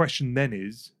the question then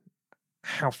is,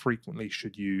 how frequently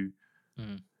should you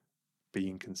Mm. be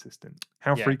inconsistent?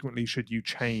 How Yeah. frequently should you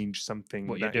change something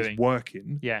What you're that is doing.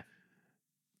 working? Yeah.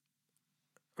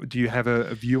 Do you have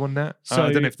a view on that? I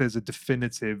So don't know if there's a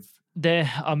definitive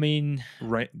I mean,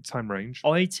 time range.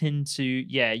 I tend to,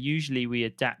 usually we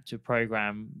adapt to a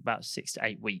program about 6 to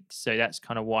 8 weeks. So that's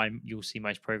kind of why you'll see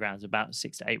most programs about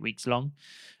 6 to 8 weeks long,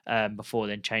 before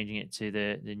then changing it to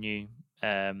the new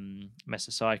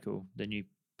mesocycle, the new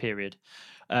period.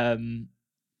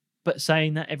 But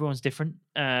saying that, everyone's different.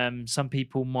 Some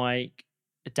people might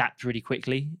adapt really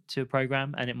quickly to a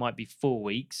program and it might be 4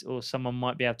 weeks, or someone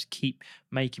might be able to keep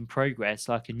making progress,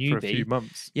 like a For a few newbie.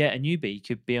 months. Yeah, a newbie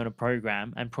could be on a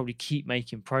program and probably keep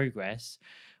making progress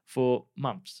for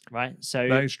months, right? So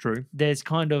That is true. there's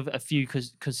kind of a few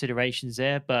considerations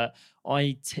there, but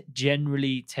I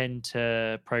generally tend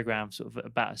to program sort of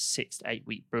about a 6 to 8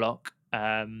 week block,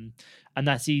 and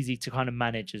that's easy to kind of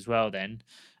manage as well then.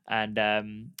 And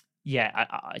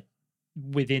I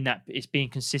within that, it's being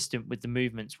consistent with the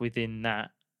movements within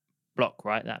that block,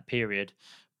 right, that period.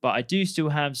 But I do still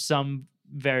have some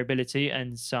variability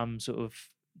and some sort of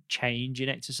change in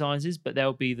exercises, but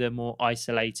they'll be the more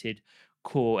isolated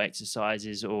core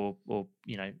exercises, or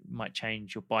might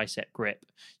change your bicep grip.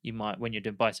 You might, when you're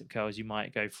doing bicep curls, you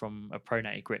might go from a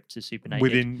pronated grip to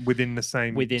supinated Within the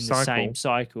same within cycle. the same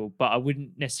cycle. But I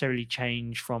wouldn't necessarily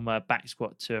change from a back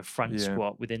squat to a front Yeah.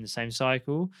 squat within the same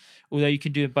cycle, although you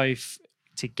can do both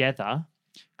together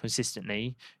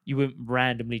consistently. You wouldn't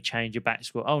randomly change your back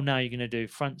squat. Oh, now you're going to do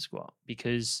front squat,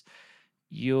 because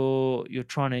you're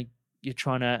trying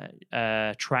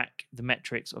to track the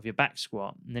metrics of your back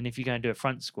squat, and then if you're going to do a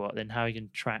front squat, then how are you going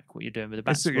to track what you're doing with the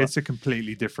back squat? It's a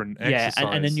completely different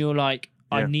exercise. And then you're like,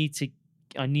 I Yeah.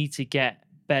 need to get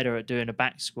better at doing a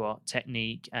back squat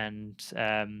technique, and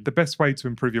The best way to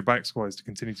improve your back squat is to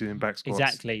continue doing back squats.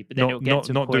 exactly. But then it'll get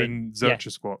to a not point, doing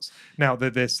Zercher squats. Now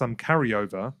there's some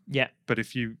carryover, yeah, but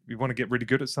if you want to get really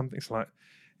good at something, it's like,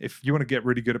 if you want to get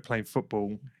really good at playing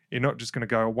football, you're not just going to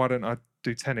go, why don't I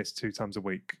do tennis 2 times a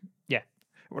week? Yeah.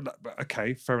 Well,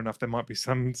 okay, fair enough. There might be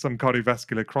some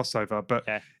cardiovascular crossover, but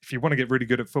Yeah. if you want to get really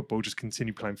good at football, just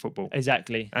continue playing football.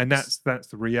 exactly. And that's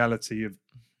the reality of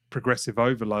progressive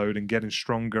overload and getting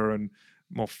stronger and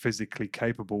more physically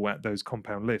capable at those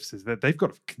compound lifts, is that they've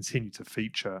got to continue to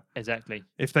feature. Exactly.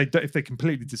 If they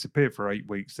completely disappear for 8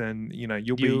 weeks, then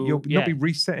you'll Yeah. not be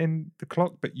resetting the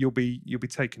clock, but you'll be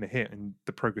taking a hit in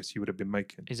the progress you would have been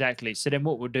making. Exactly. So then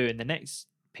what we'll do in the next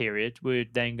period,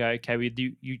 we'd then go, okay,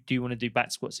 you do want to do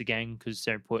back squats again because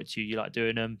they're important to you, you like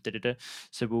doing them,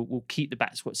 so we'll keep the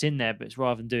back squats in there, but it's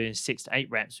rather than doing 6 to 8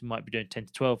 reps, we might be doing 10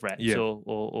 to 12 reps, Yeah.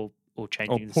 or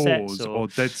changing Or the pause, sets, or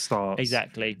dead starts.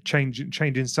 exactly.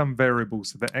 Changing some variables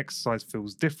so the exercise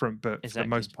feels different, but for Exactly. the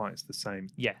most part it's the same.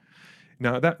 Yeah.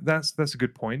 No, that's a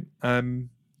good point.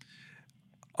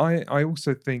 I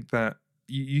also think that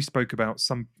you spoke about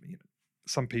some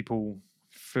people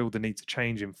feel the need to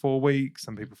change in 4 weeks.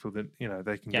 Some people feel that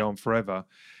they can go on forever,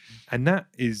 and that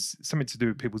is something to do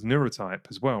with people's neurotype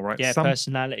as well, right? Yeah,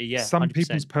 personality. Yeah, some 100%.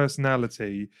 people's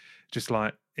personality, just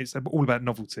like, it's all about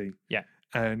novelty. Yeah.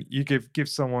 And you give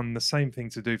someone the same thing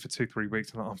to do for 2-3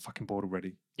 weeks, and like, I'm fucking bored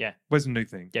already. Yeah. Where's the new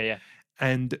thing? Yeah.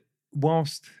 And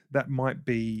whilst that might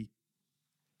be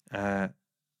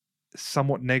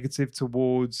somewhat negative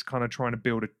towards kind of trying to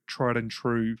build a tried and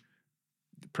true,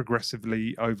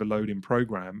 progressively overloading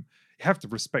program, you have to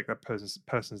respect that person's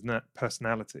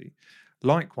personality.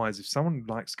 Likewise, if someone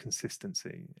likes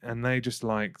consistency and they just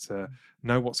like to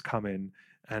know what's coming,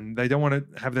 and they don't want to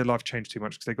have their life change too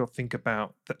much because they've got to think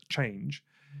about that change,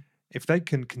 if they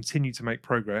can continue to make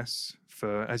progress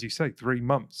for, as you say, 3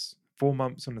 months, 4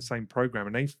 months on the same program,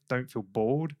 and they don't feel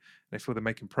bored, they feel they're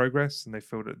making progress, and they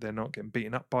feel that they're not getting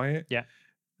beaten up by it, Yeah.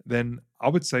 then I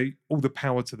would say all the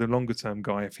power to the longer term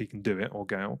guy if he can do it, or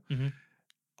gal. Mhm.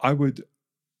 I would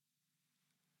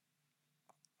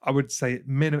say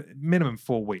minimum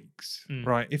 4 weeks, Mm.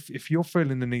 right? If you're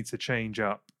feeling the need to change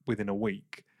up within a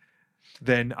week,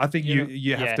 then I think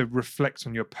you have to reflect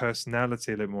on your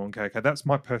personality a little more. Okay, that's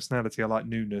my personality. I like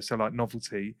newness. I like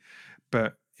novelty.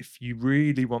 But if you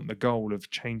really want the goal of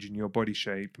changing your body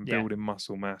shape and building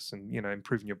muscle mass and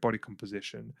improving your body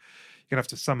composition, you're gonna have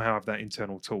to somehow have that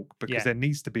internal talk, because there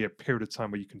needs to be a period of time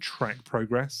where you can track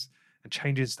progress. And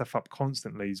changing stuff up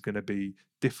constantly is going to be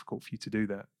difficult for you to do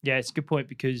that. Yeah, it's a good point,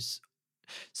 because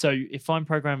So if I'm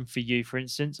programming for you, for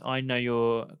instance, I know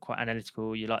you're quite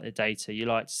analytical, you like the data, you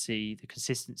like to see the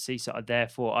consistency. So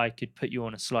therefore I could put you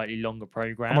on a slightly longer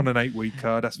program. I'm on an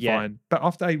 8-weeker, that's Yeah. fine. But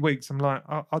after 8 weeks, I'm like,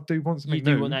 I do want something You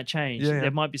do new. want that change. Yeah.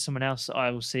 There might be someone else that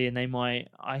I will see, and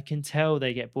I can tell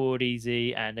they get bored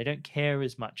easy and they don't care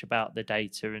as much about the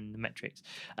data and the metrics.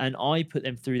 And I put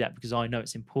them through that because I know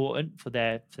it's important for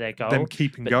their goal. Them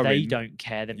keeping but going. they don't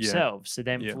care themselves. So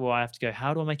then I have to go,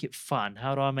 how do I make it fun?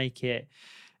 How do I make it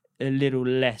a little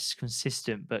less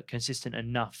consistent, but consistent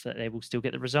enough that they will still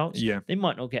get the results? Yeah. They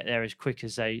might not get there as quick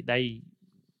as they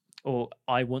or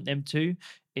I want them to.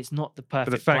 It's not the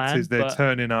perfect But the fact plan, is they're but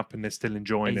turning up and they're still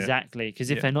enjoying it. exactly,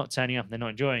 because if Yeah. they're not turning up and they're not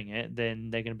enjoying it,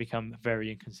 then they're going to become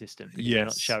very inconsistent because they're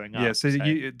not showing up. Yeah, so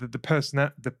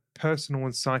the personal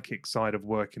and psychic side of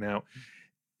working out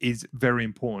is very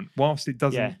important. Whilst it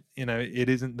doesn't, it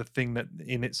isn't the thing that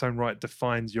in its own right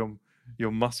defines your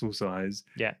muscle size.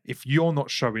 Yeah. If you're not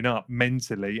showing up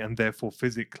mentally and therefore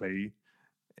physically,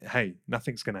 hey,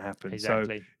 nothing's going to happen.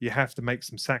 Exactly. So you have to make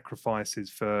some sacrifices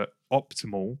for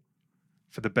optimal,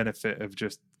 for the benefit of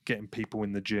just getting people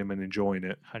in the gym and enjoying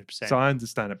it. 100%. So I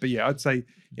understand it, but yeah, I'd say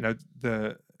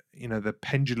the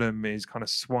pendulum is kind of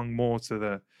swung more to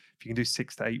if you can do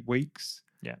 6 to 8 weeks,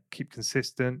 keep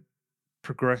consistent,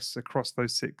 progress across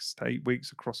those 6 to 8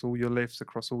 weeks across all your lifts,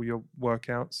 across all your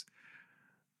workouts.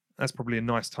 That's probably a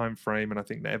nice time frame, and I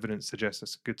think the evidence suggests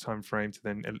that's a good time frame to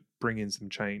then bring in some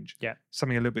change. Yeah,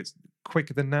 something a little bit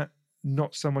quicker than that,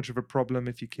 not so much of a problem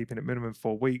if you're keeping it minimum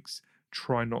 4 weeks.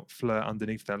 Try not flirt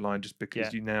underneath that line just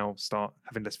because you now start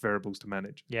having less variables to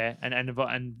manage. Yeah, and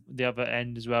the other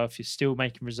end as well, if you're still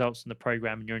making results in the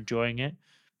program and you're enjoying it,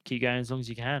 keep going as long as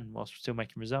you can whilst still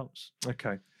making results.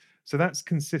 Okay, so that's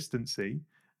consistency.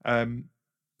 The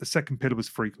second pillar was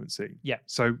frequency. Yeah.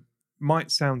 So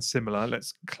might sound similar.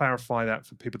 Let's clarify that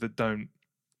for people that don't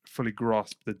fully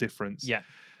grasp the difference. Yeah.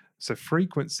 So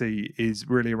frequency is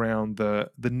really around the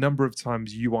number of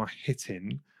times you are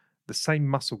hitting the same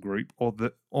muscle group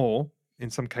or in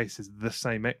some cases the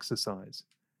same exercise.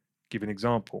 Give an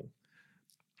example.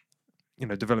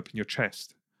 Developing your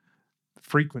chest.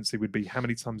 Frequency would be how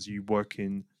many times you work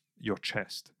in your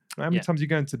chest. How many times you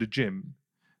go into the gym.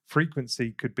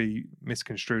 Frequency could be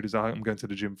misconstrued as I'm going to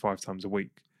the gym 5 times a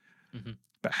week. Mm-hmm.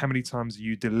 But how many times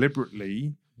you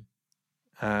deliberately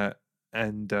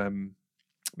and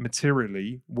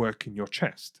materially work in your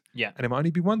chest? Yeah. And it might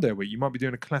only be 1 day a week. You might be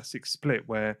doing a classic split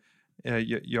where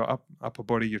your upper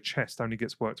body, your chest only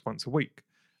gets worked once a week.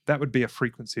 That would be a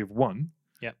frequency of 1.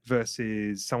 Yeah.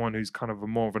 Versus someone who's kind of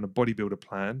more of a bodybuilder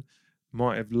plan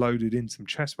might have loaded in some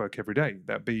chest work every day.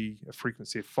 That'd be a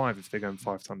frequency of 5 if they're going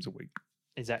 5 times a week.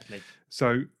 Exactly.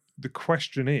 So the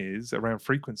question is around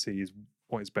frequency is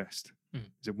what is best? Mm.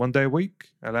 Is it 1 day a week,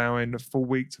 allowing a full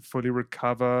week to fully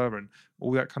recover and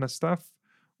all that kind of stuff?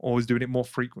 Or is doing it more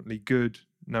frequently good,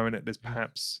 knowing that there's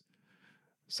perhaps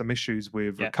some issues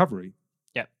with recovery?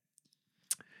 Yeah.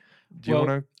 Do you want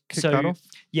to kick that off?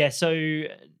 Yeah, so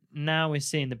now we're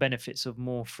seeing the benefits of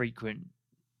more frequency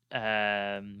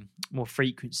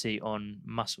on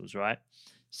muscles, right?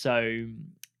 So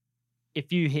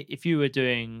if you were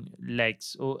doing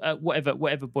legs or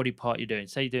whatever body part you're doing,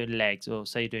 say you're doing legs or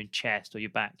say you're doing chest or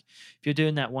your back, if you're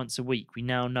doing that once a week, we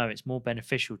now know it's more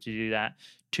beneficial to do that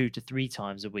 2 to 3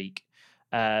 times a week.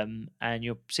 And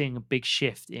you're seeing a big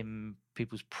shift in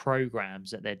people's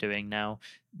programs that they're doing now.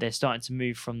 They're starting to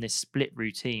move from this split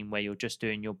routine where you're just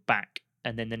doing your back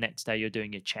and then the next day you're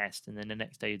doing your chest and then the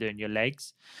next day you're doing your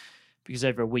legs, because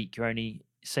over a week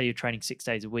say you're training 6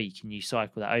 days a week and you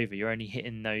cycle that over, you're only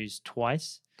hitting those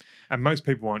twice. And most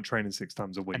people aren't training 6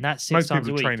 times a week. And that's 6 most times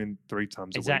people a week. are training 3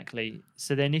 times a week. Exactly.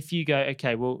 So then if you go,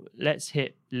 okay, well, let's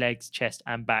hit legs, chest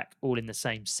and back all in the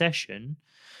same session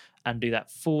and do that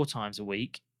 4 times a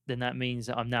week, then that means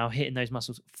that I'm now hitting those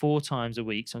muscles 4 times a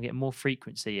week. So I'm getting more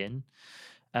frequency in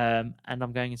and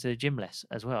I'm going into the gym less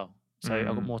as well. So I've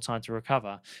got more time to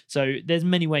recover. So there's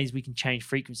many ways we can change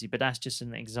frequency, but that's just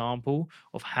an example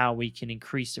of how we can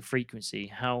increase the frequency,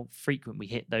 how frequent we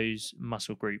hit those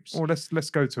muscle groups. Or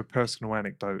let's go to a personal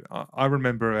anecdote. I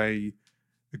remember a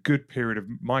good period of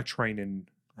my training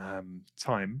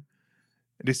time.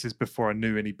 This is before I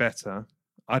knew any better.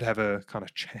 I'd have a kind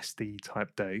of chesty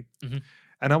type day. Mm-hmm.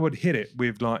 And I would hit it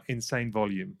with like insane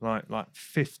volume, like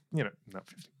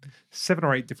 7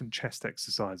 or 8 different chest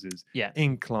exercises. Yeah.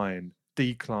 Incline,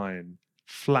 decline,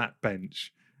 flat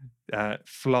bench,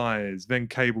 flyers, then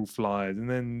cable flyers, and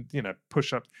then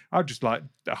push ups. I'd just like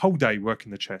a whole day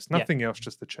working the chest, nothing else,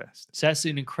 just the chest. So that's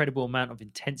an incredible amount of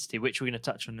intensity, which we're going to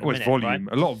touch on in a minute. It's volume,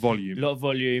 right? a lot of volume. A lot of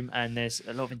volume, and there's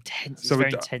a lot of intensity. So it's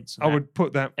very intense. I would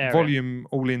put that area. volume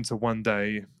all into 1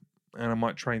 day. and I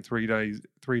might train 3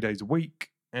 days a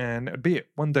week, and it'd be it.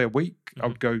 1 day a week, I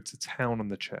would go to town on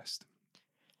the chest.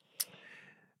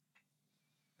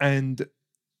 And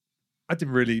I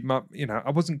didn't really,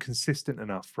 I wasn't consistent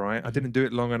enough, right? I didn't do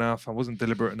it long enough. I wasn't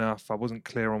deliberate enough. I wasn't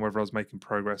clear on whether I was making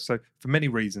progress. So for many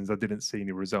reasons, I didn't see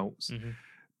any results.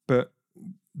 But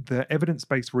the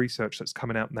evidence-based research that's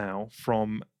coming out now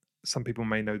from, some people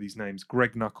may know these names,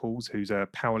 Greg Nuckols, who's a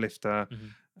powerlifter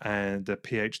and a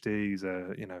PhD, he's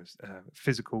a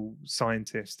physical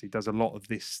scientist. He does a lot of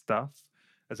this stuff.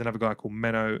 There's another guy called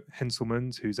Menno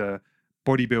Henselmans, who's a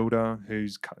bodybuilder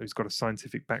who's got a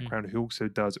scientific background, who also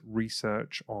does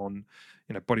research on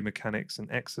body mechanics and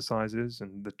exercises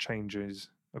and the changes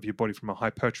of your body from a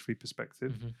hypertrophy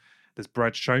perspective. There's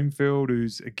Brad Schoenfield,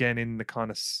 who's again in the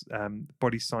kind of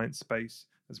body science space,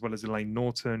 as well as Elaine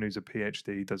Norton, who's a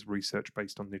PhD, does research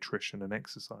based on nutrition and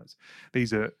exercise.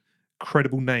 These are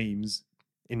credible names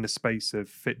in the space of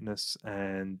fitness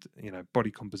and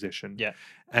body composition.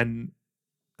 And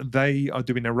they are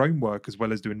doing their own work as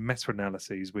well as doing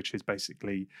meta-analyses, which is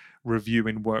basically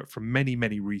reviewing work from many,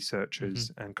 many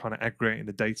researchers and kind of aggregating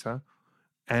the data.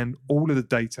 And all of the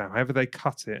data, however they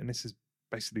cut it, and this has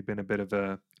basically been a bit of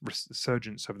a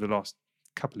resurgence over the last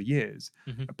couple of years,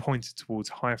 pointed towards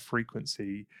higher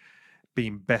frequency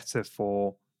being better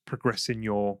for progressing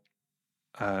your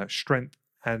strength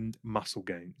and muscle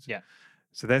gains.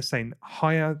 So they're saying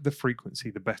higher the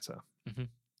frequency, the better.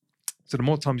 So the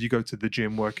more times you go to the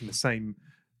gym working the same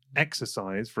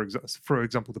exercise, for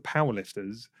example, the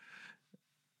powerlifters,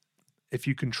 if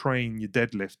you can train your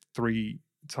deadlift 3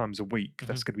 times a week,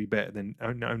 that's going to be better than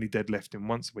only deadlifting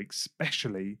once a week,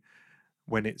 especially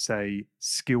when it's a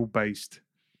skill-based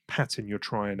pattern you're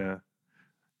trying to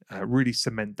really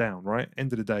cement down, right?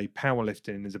 End of the day,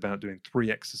 powerlifting is about doing 3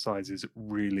 exercises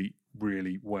really,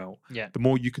 really well. The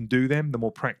more you can do them, the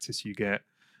more practice you get,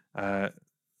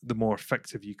 the more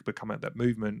effective you can become at that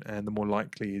movement, and the more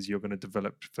likely is you're going to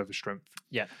develop further strength.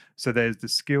 So there's the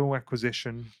skill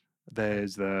acquisition,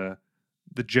 there's the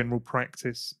general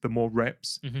practice, the more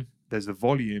reps, there's the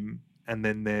volume, and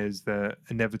then there's the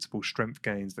inevitable strength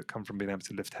gains that come from being able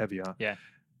to lift heavier.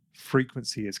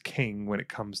 Frequency is king when it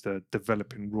comes to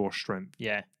developing raw strength.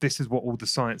 This is what all the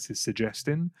science is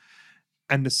suggesting.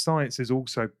 And the science is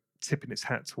also tipping its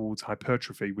hat towards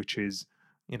hypertrophy, which is,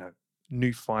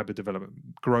 new fiber development,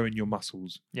 growing your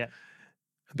muscles.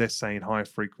 They're saying higher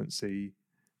frequency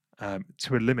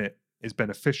to a limit is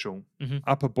beneficial.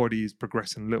 Upper body is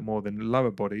progressing a little more than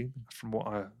lower body, from what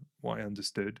I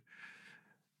understood.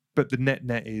 But the net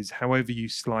is, however you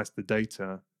slice the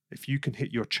data, if you can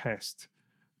hit your chest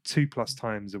 2+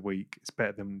 times a week, it's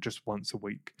better than just once a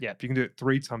week. If you can do it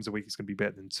 3 times a week, it's going to be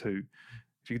better than 2.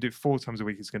 If you can do it 4 times a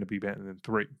week, it's going to be better than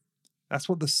 3. That's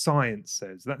what the science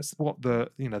says. That's what the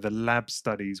lab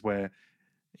studies where,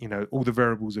 all the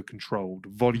variables are controlled,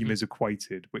 volume is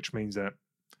equated, which means that,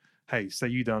 hey, say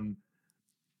you done,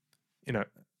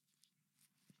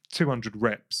 200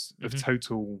 reps of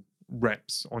total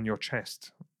reps on your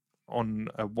chest on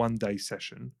a 1-day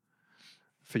session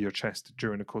for your chest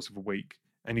during the course of a week,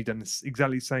 and you've done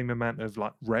exactly the same amount of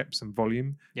like reps and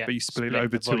volume, but you split it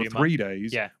over 2 or 3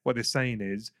 days. What they're saying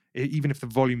is, even if the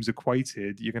volume's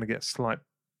equated, you're going to get a slight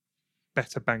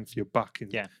better bang for your buck in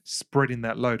spreading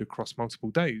that load across multiple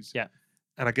days.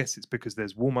 And I guess it's because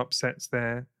there's warm-up sets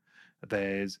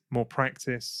there's more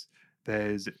practice,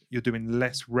 you're doing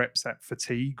less reps at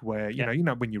fatigue, where you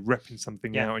know when you're repping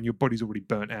something out and your body's already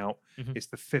burnt out, it's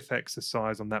the 5th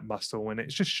exercise on that muscle, and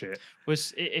it's just shit.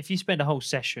 If you spend a whole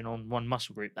session on one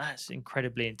muscle group, that's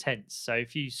incredibly intense. So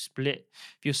if you're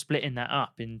splitting that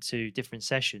up into different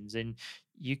sessions, then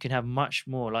you can have much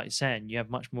more, like you're saying, you have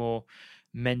much more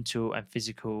mental and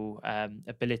physical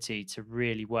ability to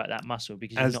really work that muscle,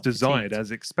 because as you're not desired, fatigued.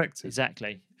 as expected.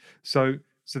 Exactly. So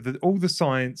all the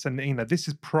science, and this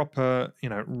is proper,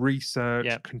 research,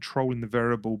 controlling the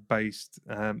variable based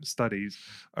studies,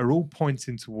 are all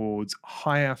pointing towards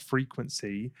higher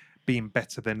frequency being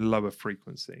better than lower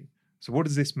frequency. So what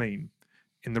does this mean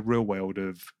in the real world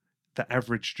of the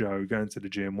average Joe going to the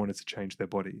gym, wanting to change their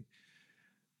body?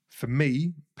 For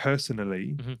me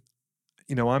personally,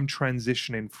 I'm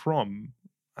transitioning from,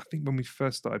 I think when we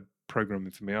first started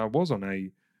programming for me, I was on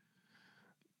a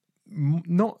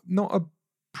not a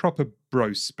proper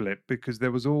bro split, because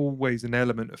there was always an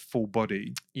element of full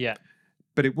body.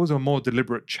 But it was a more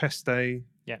deliberate chest day,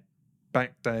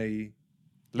 back day,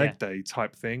 leg day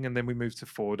type thing. And then we moved to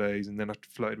 4 days, and then I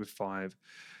flirted with 5.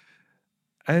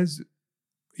 As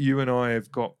you and I have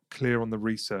got clear on the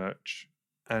research,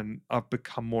 and I've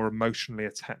become more emotionally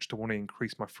attached to wanting to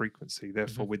increase my frequency.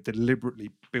 Therefore, we're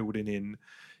deliberately building in,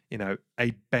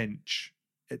 a bench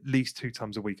at least 2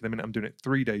 times a week. And the minute I'm doing it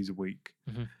 3 days a week,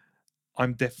 Mhm.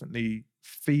 I'm definitely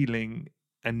feeling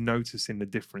and noticing the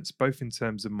difference, both in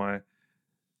terms of my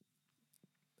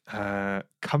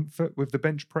comfort with the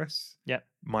bench press, Yeah.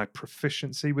 my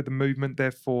proficiency with the movement.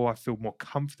 Therefore, I feel more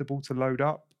comfortable to load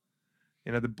up.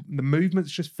 You know, the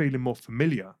movement's just feeling more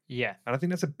familiar. Yeah. And I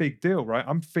think that's a big deal, right?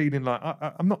 I'm feeling like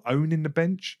I'm not owning the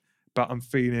bench, but I'm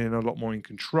feeling a lot more in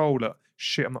control. Like,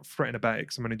 shit, I'm not fretting about it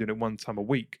because I'm only doing it 1 time a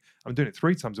week. I'm doing it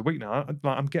 3 times a week now.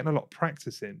 I'm getting a lot of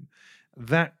practice in.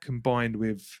 That combined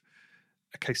with,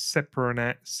 okay,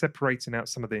 separating out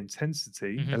some of the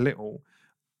intensity a little,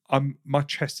 my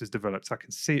chest has developed. I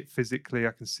can see it physically.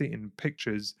 I can see it in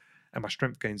pictures, and my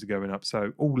strength gains are going up.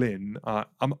 So all in,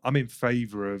 I'm in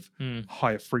favor of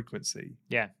higher frequency.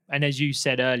 Yeah. And as you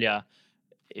said earlier,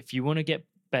 if you want to get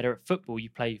better at football, you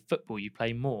play football. You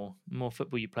play more. The more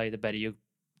football you play, the better you're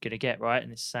gonna get, right?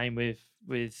 And it's the same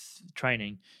with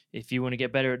training. If you want to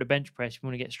get better at the bench press, you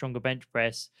want to get stronger bench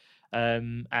press,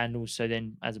 and also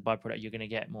then as a byproduct, you're going to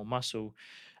get more muscle.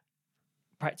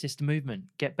 Practice the movement,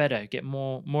 get better, get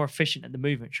more efficient at the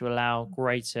movement, which will allow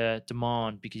greater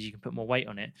demand because you can put more weight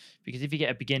on it. Because if you get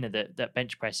a beginner that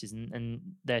bench presses and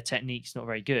their technique's not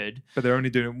very good, but they're only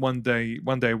doing it one day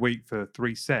a week for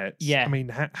 3 sets. Yeah. I mean,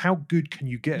 how good can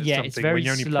you get at Yeah, something it's very when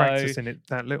you're only slow. practicing it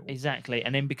that little? Exactly.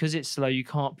 And then because it's slow, you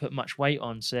can't put much weight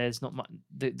on, so there's not much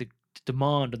the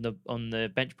demand on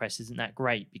the bench press isn't that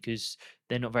great because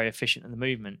they're not very efficient in the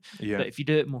movement. Yeah. But if you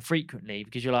do it more frequently,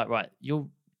 because you're like, right, you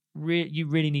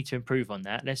really need to improve on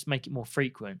that. Let's make it more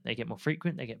frequent. They get more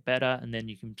frequent, they get better, and then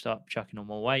you can start chucking on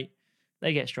more weight.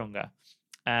 They get stronger.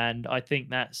 And I think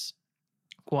that's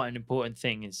quite an important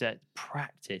thing, is that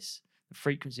practice, the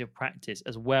frequency of practice,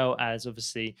 as well as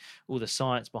obviously all the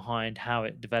science behind how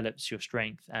it develops your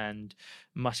strength and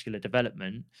muscular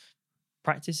development.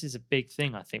 Practice is a big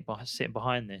thing, I think, sitting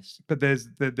behind this. But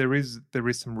there is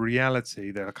some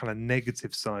reality. There are kind of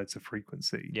negative sides of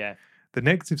frequency. Yeah. The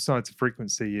negative side to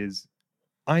frequency is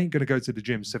I ain't going to go to the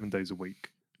gym 7 days a week,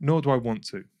 nor do I want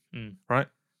to, right?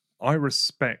 I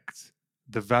respect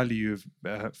the value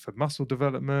of for muscle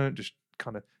development, just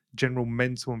kind of general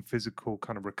mental and physical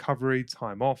kind of recovery,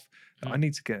 time off. I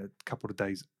need to get a couple of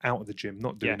days out of the gym,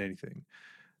 not doing anything.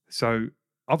 So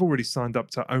I've already signed up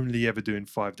to only ever doing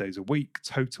 5 days a week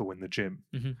total in the gym.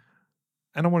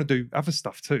 And I want to do other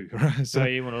stuff too. Right? So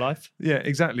you want a life? Yeah,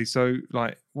 exactly. So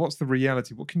like, what's the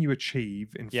reality? What can you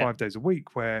achieve in 5 days a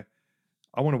week where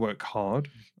I want to work hard?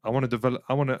 I want to develop,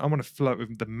 I want to float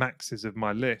with the maxes of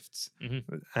my lifts,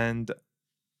 and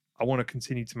I want to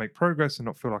continue to make progress and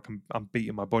not feel like I'm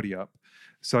beating my body up.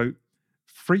 So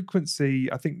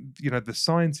frequency, I think, the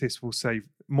scientists will say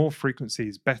more frequency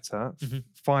is better.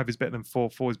 5 is better than 4,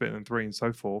 4 is better than 3, and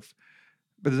so forth.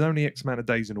 But there's only X amount of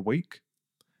days in a week.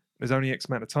 There's only X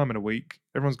amount of time in a week.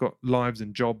 Everyone's got lives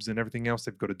and jobs and everything else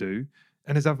they've got to do.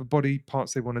 And there's other body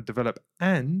parts they want to develop.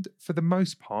 And for the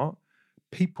most part,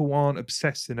 people aren't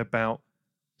obsessing about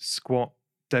squat,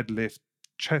 deadlift,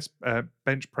 chest,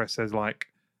 bench press as like,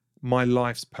 my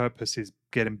life's purpose is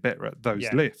getting better at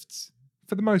those lifts.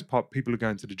 For the most part, people are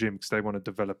going to the gym because they want to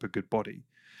develop a good body.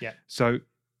 Yeah. So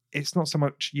it's not so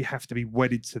much you have to be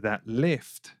wedded to that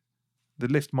lift. The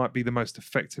lift might be the most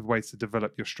effective way to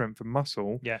develop your strength and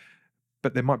muscle. Yeah.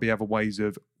 But there might be other ways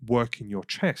of working your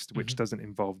chest, which doesn't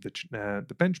involve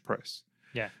the bench press.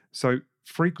 Yeah. So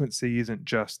frequency isn't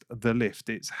just the lift.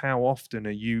 It's how often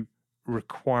are you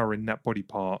requiring that body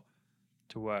part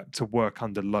to work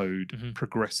under load,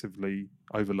 progressively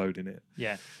overloading it.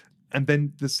 Yeah. And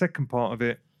then the second part of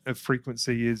it, of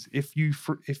frequency, is if you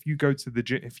go to the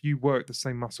gym, if you work the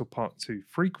same muscle part too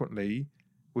frequently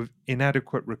with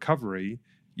inadequate recovery,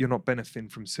 you're not benefiting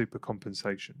from super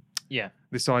compensation. Yeah.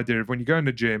 This idea of when you go in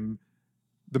the gym,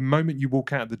 the moment you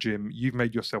walk out of the gym, you've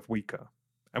made yourself weaker.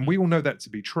 And we all know that to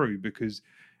be true, because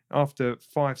after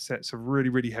 5 sets of really,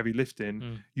 really heavy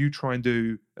lifting, you try and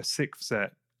do a 6th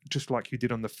set just like you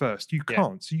did on the first. You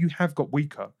can't. So you have got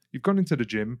weaker. You've gone into the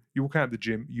gym, you walk out of the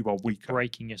gym, you are weaker.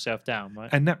 Breaking yourself down, right?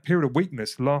 And that period of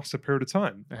weakness lasts a period of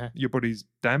time. Your body's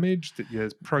damaged,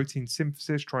 there's protein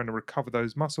synthesis, trying to recover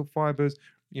those muscle fibers,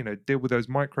 deal with those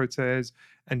micro tears,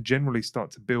 and generally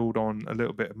start to build on a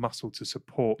little bit of muscle to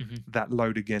support that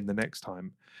load again the next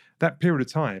time. That period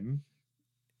of time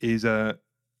is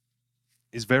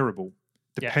variable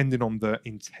depending on the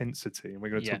intensity. And we're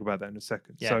going to talk about that in a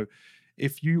second. Yeah. So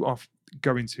if you are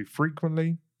going too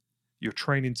frequently, you're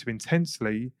training too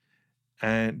intensely,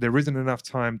 and there isn't enough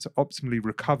time to optimally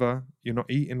recover, you're not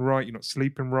eating right, you're not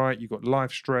sleeping right, you've got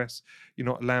life stress, you're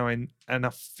not allowing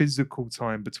enough physical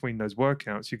time between those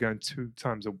workouts, you're going 2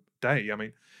 times a day. I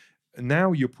mean,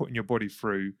 now you're putting your body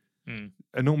through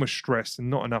enormous stress and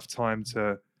not enough time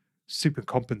to super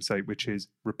compensate, which is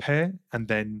repair and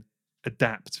then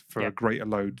adapt for a greater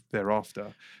load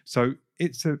thereafter. So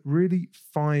it's a really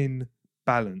fine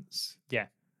balance. Yeah.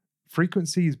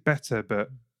 Frequency is better, but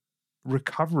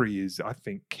recovery is, I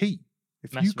think, key.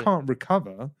 If you Massively. can't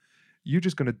recover, you're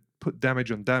just going to put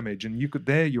damage on damage, and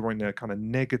you're in a kind of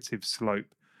negative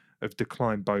slope of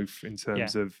decline, both in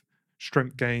terms of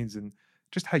strength gains and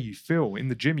just how you feel. In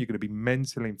the gym, you're going to be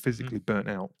mentally and physically burnt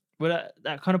out. Well,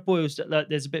 that kind of boils.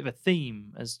 There's a bit of a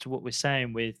theme as to what we're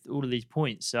saying with all of these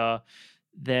points.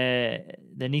 There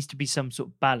needs to be some sort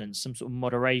of balance, some sort of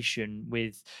moderation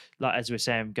with, like as we're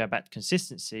saying, go back to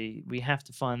consistency. We have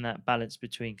to find that balance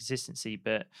between consistency,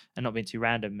 and not being too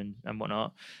random and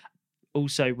whatnot.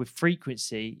 Also with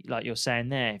frequency, like you're saying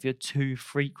there, if you're too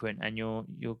frequent and you're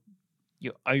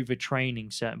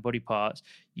overtraining certain body parts,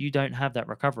 you don't have that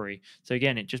recovery. So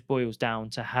again, it just boils down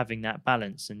to having that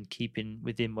balance and keeping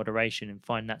within moderation and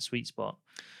find that sweet spot.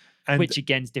 And which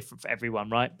again is different for everyone,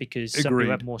 right? Because some people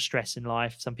have more stress in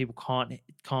life. Some people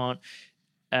can't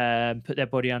put their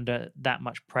body under that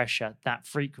much pressure that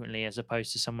frequently, as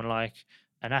opposed to someone like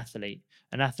an athlete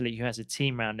who has a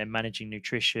team around them managing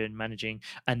nutrition,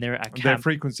 and they're at camp. Their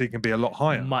frequency can be a lot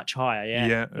higher. Much higher, yeah.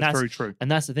 Yeah, that's very true. And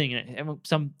that's the thing.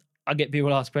 I get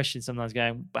people ask questions sometimes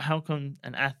going, but how can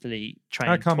an athlete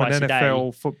train twice a day? How come an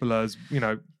NFL footballer's,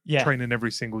 training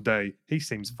every single day? He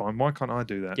seems fine. Why can't I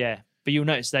do that? Yeah. But you'll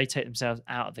notice they take themselves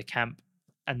out of the camp,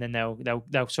 and then they'll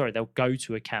go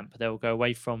to a camp. They'll go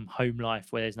away from home life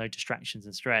where there's no distractions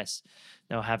and stress.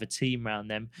 They'll have a team around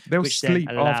them. They'll sleep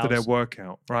after their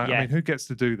workout, right? Yeah. I mean, who gets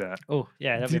to do that? Oh,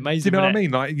 yeah, that'd be amazing. Do you know what I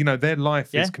mean? Like, their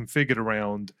life is configured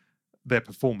around their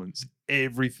performance.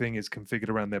 Everything is configured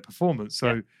around their performance.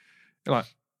 So,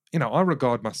 I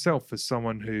regard myself as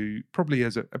someone who probably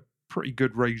has a pretty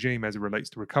good regime as it relates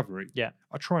to recovery. Yeah.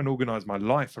 I try and organize my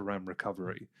life around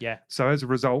recovery. Yeah. So as a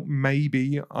result,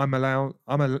 maybe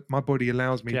my body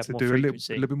allows me to do a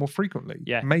little bit more frequently.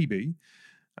 Yeah. Maybe.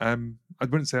 I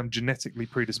wouldn't say I'm genetically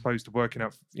predisposed to working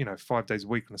out, 5 days a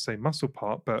week on the same muscle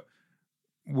part, but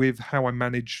with how I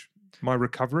manage my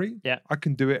recovery, I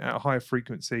can do it at a higher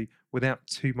frequency without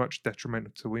too much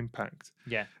detrimental impact.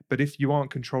 Yeah. But if you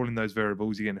aren't controlling those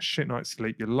variables, you're getting a shit night's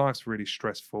sleep, your life's really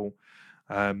stressful.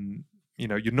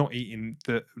 You're not eating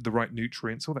the right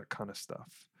nutrients, all that kind of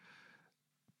stuff.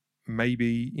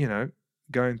 Maybe,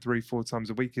 going 3-4 times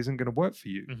a week isn't going to work for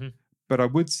you. Mm-hmm. But I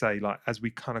would say, as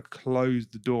we kind of close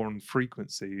the door on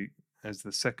frequency as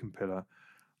the second pillar,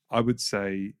 I would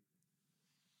say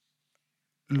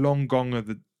long gone are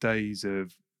the days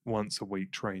of once a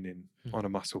week training on a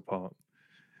muscle part.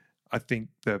 I think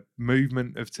the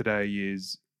movement of today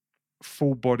is a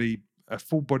full body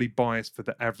bias for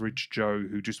the average Joe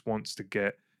who just wants to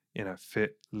get,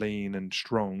 fit, lean and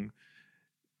strong.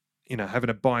 Having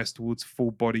a bias towards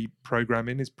full body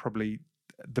programming is probably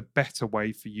the better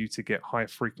way for you to get higher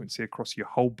frequency across your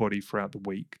whole body throughout the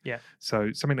week. Yeah.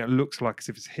 So something that looks like as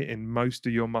if it's hitting most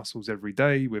of your muscles every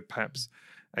day with perhaps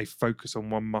a focus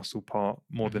on one muscle part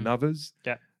more than others.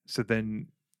 Yeah. So then,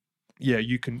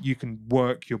 you can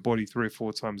work your body 3 or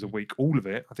 4 times a week, all of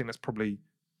it. I think that's probably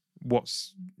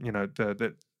what's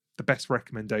the best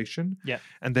recommendation. Yeah.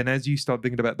 And then as you start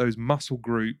thinking about those muscle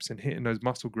groups and hitting those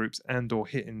muscle groups and or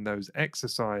hitting those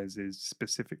exercises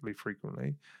specifically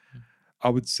frequently, I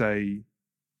would say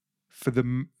for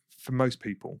most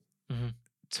people,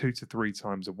 2 to 3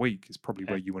 times a week is probably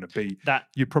where you want to be.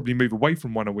 You'd probably move away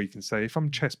from 1 a week and say, if I'm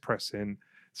chest pressing,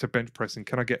 so bench pressing,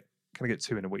 can I get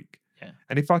 2 in a week? Yeah.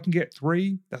 And if I can get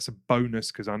 3, that's a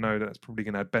bonus because I know that's probably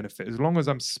going to add benefit. As long as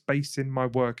I'm spacing my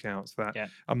workouts, that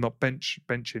I'm not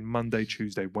benching Monday,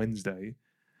 Tuesday, Wednesday,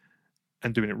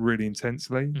 and doing it really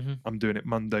intensely. I'm doing it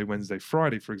Monday, Wednesday,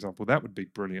 Friday, for example. That would be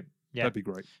brilliant. Yeah. That'd be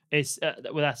great. It's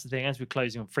that's the thing. As we're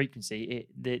closing on frequency,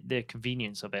 the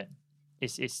convenience of it.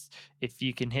 It's if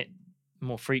you can hit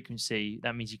more frequency,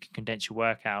 that means you can condense your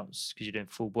workouts because you're doing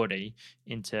full body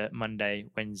into Monday,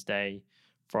 Wednesday,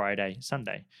 Friday,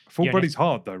 Sunday. Full body's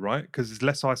hard though, right? Because there's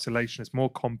less isolation, it's more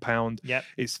compound. Yep.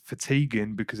 It's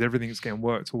fatiguing because everything's getting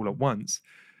worked all at once.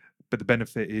 But the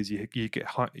benefit is you get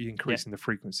you're increasing the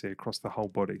frequency across the whole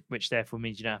body, which therefore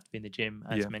means you don't have to be in the gym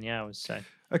as many hours. So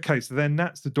okay, so then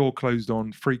that's the door closed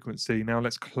on frequency. Now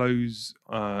let's close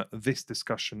this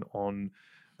discussion on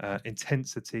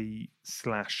intensity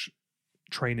 /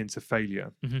 training to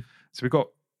failure. So we've got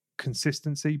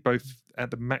consistency both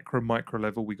at the macro micro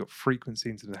level. We got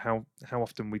frequency into how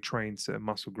often we train certain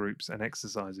muscle groups and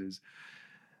exercises.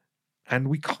 And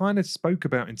we kind of spoke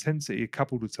about intensity a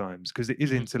couple of times because it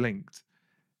is interlinked.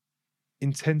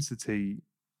 Intensity,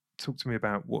 talk to me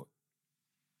about what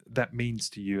that means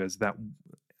to you as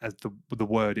the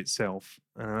word itself,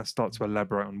 and I start to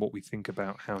elaborate on what we think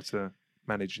about how to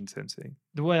manage intensity.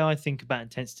 The way I think about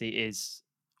intensity is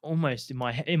almost in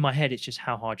my head. It's just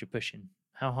how hard you're pushing,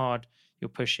 how hard you're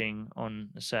pushing on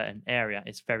a certain area.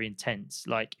 It's very intense.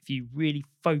 Like if you really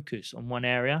focus on one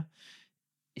area,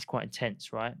 it's quite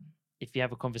intense, right? If you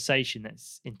have a conversation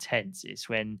that's intense, it's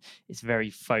when it's very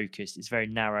focused, it's very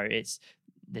narrow,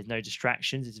 there's no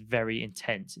distractions, it's very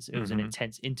intense. It was an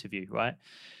intense interview, right?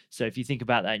 So if you think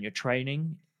about that in your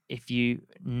training, if you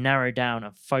narrow down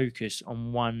and focus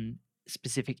on one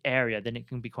specific area, then it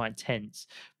can be quite intense.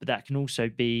 But that can also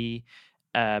be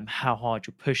how hard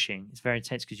you're pushing. It's very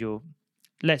intense because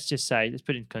let's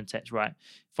put it in context, right?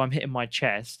 If I'm hitting my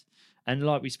chest, and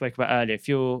like we spoke about earlier, if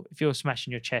you're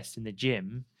smashing your chest in the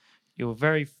gym, you're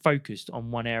very focused on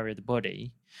one area of the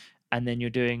body, and then you're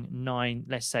doing 9,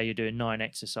 let's say you're doing 9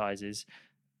 exercises.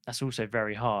 That's also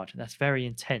very hard. That's very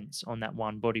intense on that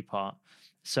one body part.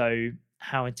 So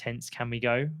how intense can we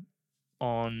go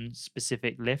on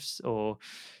specific lifts, or,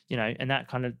 and that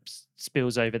kind of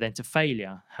spills over then to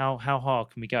failure. How hard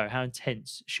can we go? How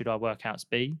intense should our workouts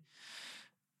be?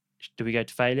 Do we go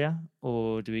to failure,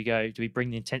 or do we bring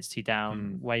the intensity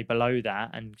down way below that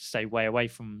and stay way away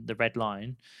from the red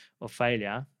line of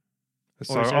failure?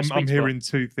 So I'm hearing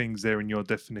 2 things there in your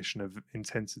definition of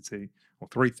intensity, or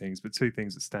 3 things, but 2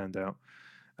 things that stand out.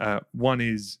 One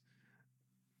is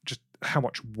just how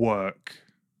much work,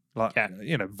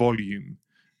 volume,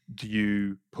 do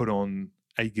you put on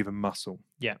a given muscle?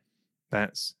 Yeah.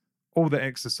 That's all the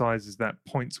exercises that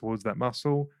point towards that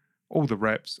muscle, all the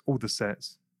reps, all the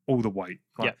sets, all the weight.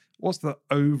 Right? Yeah. What's the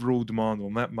overall demand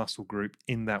on that muscle group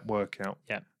in that workout?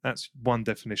 Yeah. That's one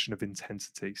definition of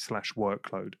intensity /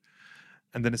 workload.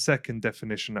 And then a second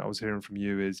definition that I was hearing from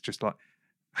you is just like,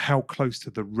 how close to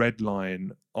the red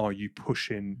line are you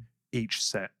pushing each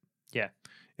set? Yeah.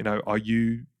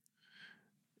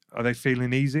 Are they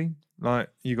feeling easy? Like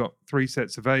you got 3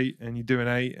 sets of 8 and you're doing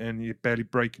 8 and you're barely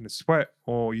breaking a sweat,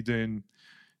 or you're doing,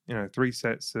 3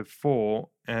 sets of 4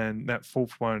 and that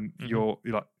 4th one you're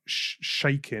like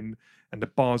shaking and the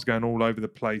bar's going all over the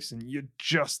place and you're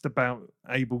just about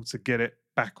able to get it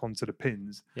back onto the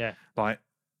pins. Yeah. Like,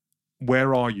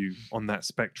 where are you on that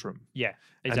spectrum? Yeah,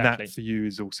 exactly. And that for you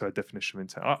is also a definition of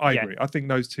intent. I agree. I think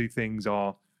those 2 things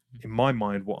are, in my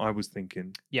mind, what I was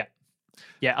thinking. Yeah.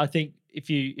 Yeah, I think if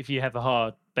you have a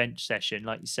hard bench session,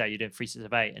 like you say, you're doing 3 sets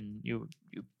of 8 and you're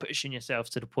pushing yourself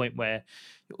to the point where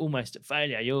you're almost at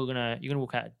failure, you're gonna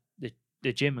walk out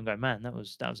the gym and go, man, that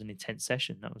was an intense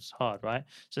session. That was hard, right?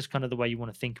 So it's kind of the way you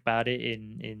want to think about it.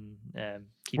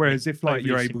 Whereas if like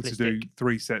you're able to do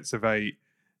 3 sets of 8,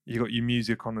 you got your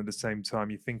music on at the same time,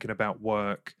 you're thinking about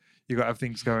work, you got other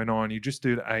things going on, you just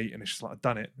do the 8 and it's just like, I've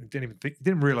done it. You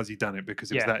didn't realize you'd done it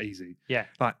because it was that easy. Yeah.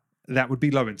 Like that would be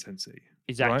low intensity.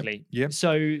 Exactly. Right? Yeah.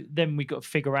 So then we got to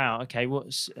figure out, okay,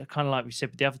 what's kind of like we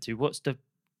said with the other 2,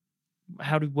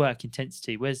 how do we work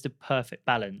intensity? Where's the perfect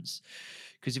balance?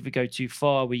 Because if we go too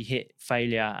far, we hit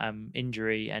failure and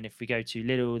injury. And if we go too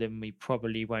little, then we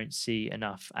probably won't see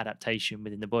enough adaptation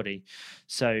within the body.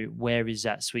 So where is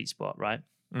that sweet spot, right?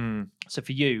 So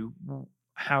for you,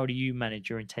 how do you manage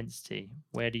your intensity?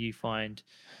 Where do you find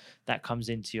that comes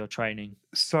into your training?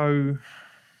 So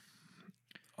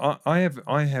I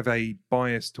have a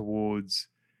bias towards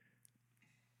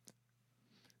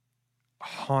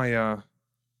higher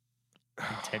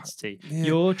intensity. Yeah.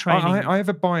 Your training. I have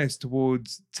a bias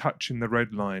towards touching the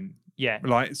red line. Yeah.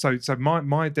 Like so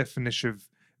my definition of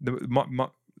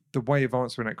the way of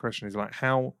answering that question is like,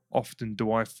 how often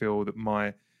do I feel that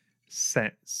my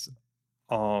sets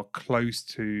are close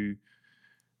to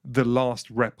the last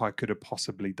rep I could have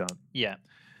possibly done? Yeah.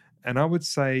 And I would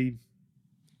say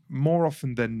more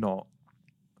often than not,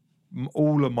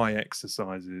 all of my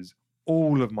exercises,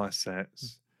 all of my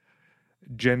sets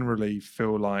generally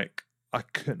feel like I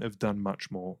couldn't have done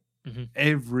much more.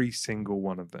 Every single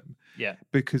one of them. Yeah.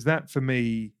 Because that for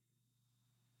me,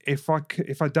 if I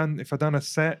done a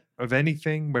set of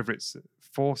anything, whether it's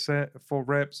 4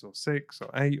 reps or 6 or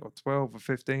 8 or 12 or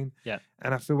 15, yeah,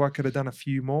 and I feel I could have done a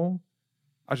few more,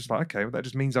 I just like, okay, well, that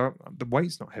just means the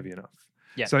weight's not heavy enough.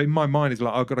 Yeah. So in my mind, it's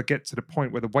like, I've got to get to the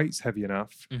point where the weight's heavy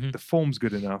enough, the form's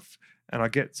good enough, and I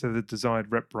get to the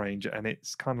desired rep range, and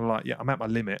it's kind of like, yeah, I'm at my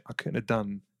limit. I couldn't have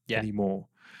done any more.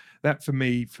 That for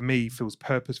me feels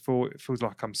purposeful. It feels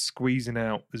like I'm squeezing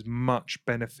out as much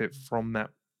benefit from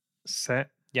that set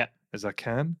as I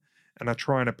can, and I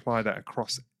try and apply that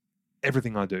across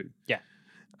everything I do. Yeah.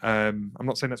 I'm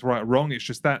not saying that's right or wrong. It's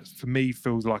just that for me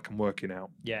feels like I'm working out.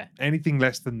 Yeah. Anything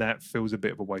less than that feels a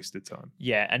bit of a waste of time.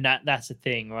 Yeah, and that's the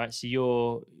thing, right?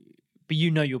 So but you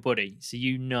know your body, so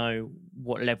you know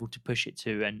what level to push it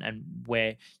to, and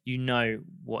where you know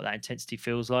what that intensity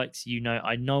feels like. So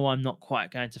I know I'm not quite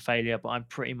going to failure, but I'm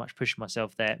pretty much pushing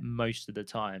myself there most of the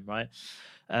time, right?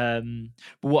 But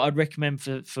what I'd recommend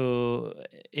for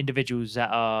individuals that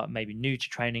are maybe new to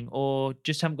training or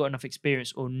just haven't got enough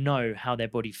experience or know how their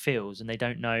body feels and they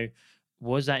don't know,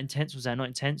 was that intense, was that not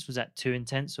intense, was that too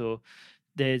intense, or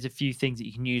there's a few things that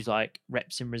you can use like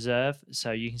reps in reserve.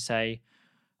 So you can say,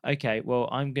 okay, well,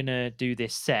 I'm gonna do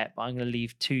this set, but I'm gonna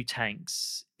leave 2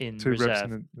 tanks in Two reps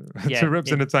reserve. in two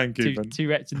reps in a tank, two, even. 2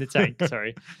 reps in the tank.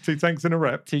 Sorry, 2 tanks in a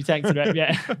rep. 2 tanks in rep.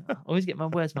 Yeah, I always get my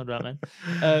words muddled up,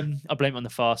 man. I blame it on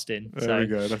the fasting. There we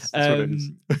go. That's what it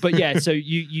is. But yeah, so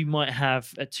you might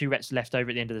have 2 reps left over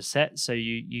at the end of the set. So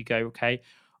you go, okay,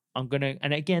 I'm gonna,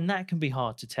 and again, that can be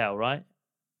hard to tell, right?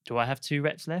 Do I have 2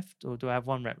 reps left or do I have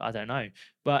 1 rep? I don't know.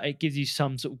 But it gives you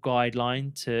some sort of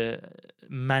guideline to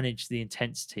manage the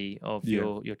intensity of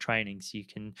your training. So you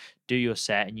can do your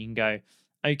set and you can go,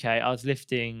 okay, I was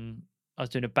doing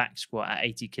a back squat at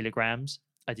 80 kilograms.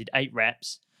 I did 8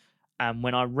 reps. And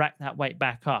when I racked that weight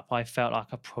back up, I felt like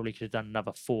I probably could have done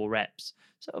another 4 reps.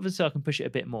 So obviously I can push it a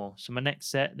bit more. So my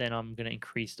next set, then I'm going to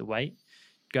increase the weight,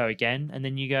 go again. And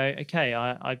then you go, okay,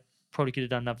 I probably could have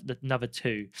done another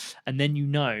 2, and then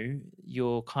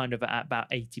you're kind of at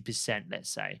about 80%. Let's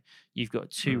say you've got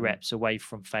 2 reps away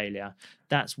from failure.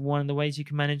 That's one of the ways you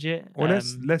can manage it. Well,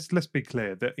 let's be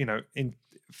clear that in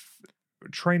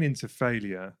training to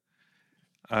failure,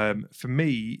 for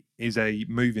me is a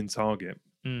moving target,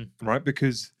 right?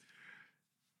 Because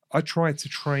I try to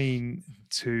train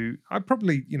to. I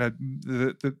probably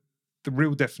the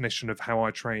real definition of how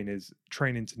I train is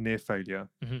training to near failure.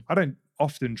 Mm-hmm. I don't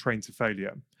often train to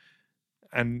failure.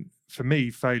 And for me,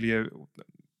 failure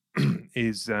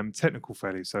is technical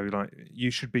failure. So like you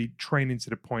should be training to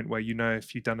the point where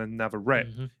if you've done another rep,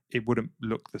 it wouldn't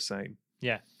look the same.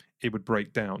 Yeah. It would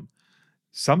break down.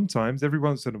 Sometimes, every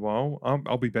once in a while,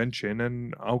 I'll be benching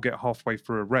and I'll get halfway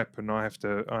through a rep and I have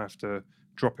to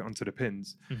drop it onto the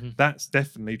pins. That's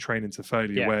definitely training to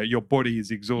failure, where your body is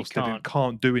exhausted and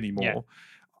can't do anymore. Yeah.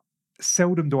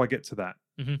 Seldom do I get to that,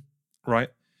 right?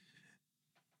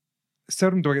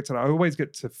 Seldom do I get to that. I always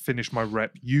get to finish my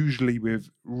rep, usually with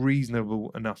reasonable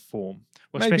enough form.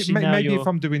 Well, maybe if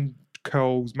I'm doing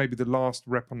curls, maybe the last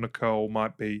rep on the curl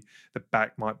might be, the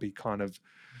back might be kind of,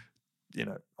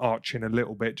 arching a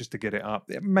little bit just to get it up.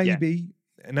 Maybe.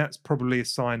 And that's probably a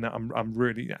sign that I'm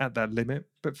really at that limit.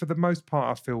 But for the most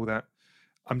part, I feel that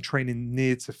I'm training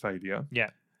near to failure.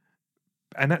 Yeah.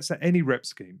 And that's at any rep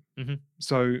scheme.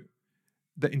 So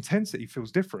the intensity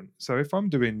feels different. So if I'm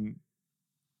doing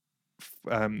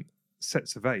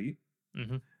sets of 8,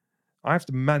 I have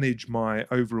to manage my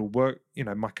overall work,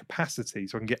 my capacity,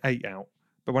 so I can get 8 out.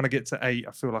 But when I get to 8,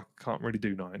 I feel like I can't really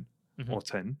do 9 or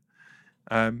 10.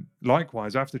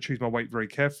 Likewise, I have to choose my weight very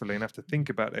carefully and have to think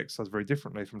about exercise very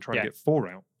differently if I'm trying to get 4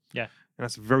 out. Yeah. And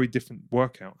that's a very different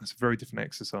workout. That's a very different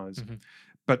exercise.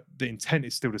 But the intent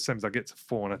is still the same. As I get to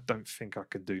 4 and I don't think I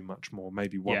can do much more,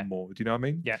 maybe 1 more. Do you know what I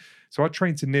mean? Yeah. So I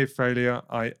train to near failure.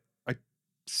 I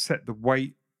set the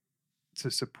weight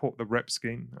to support the rep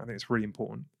scheme. I think it's really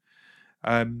important.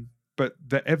 But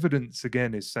the evidence,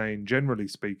 again, is saying, generally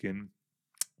speaking,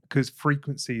 because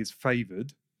frequency is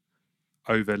favored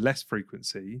over less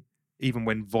frequency, even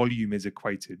when volume is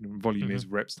equated, and volume is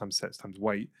reps times sets times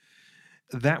weight,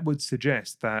 that would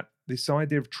suggest that this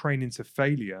idea of training to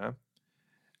failure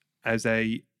as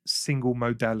a single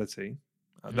modality,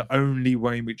 the only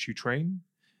way in which you train,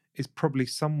 is probably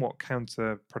somewhat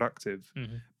counterproductive.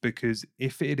 Because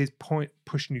if it is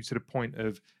pushing you to the point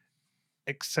of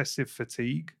excessive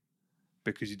fatigue,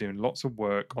 because you're doing lots of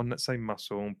work on that same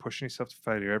muscle and pushing yourself to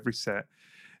failure every set,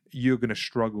 you're going to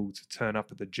struggle to turn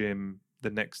up at the gym the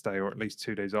next day or at least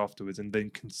 2 days afterwards and then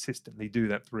consistently do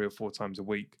that 3 or 4 times a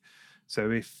week.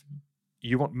 So if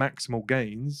you want maximal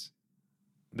gains,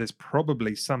 there's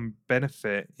probably some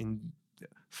benefit in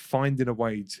finding a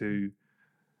way to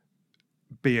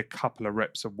be a couple of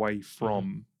reps away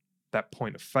from that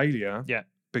point of failure. Yeah.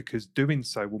 Because doing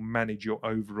so will manage your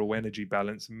overall energy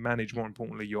balance and manage, more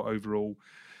importantly, your overall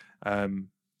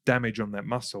damage on that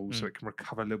muscle, so it can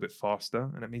recover a little bit faster,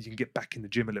 and that means you can get back in the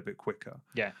gym a little bit quicker.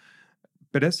 Yeah.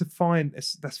 But that's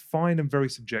fine and very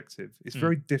subjective. It's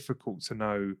very difficult to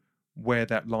know where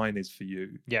that line is for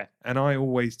you. Yeah. And I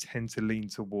always tend to lean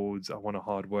towards, I want a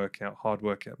hard workout. Hard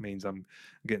workout means I'm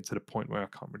getting to the point where I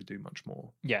can't really do much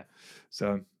more. Yeah.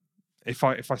 So if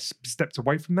I stepped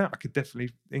away from that, I could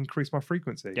definitely increase my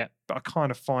frequency. Yeah. But I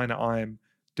kind of find that I am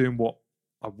doing what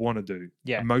I want to do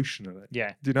Yeah. emotionally.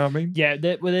 Yeah. Do you know what I mean? Yeah,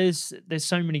 there's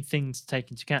so many things to take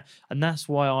into account, and that's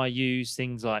why I use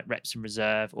things like reps and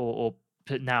reserve or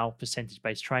now percentage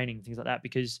based training, things like that,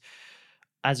 because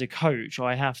as a coach,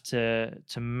 I have to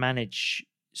manage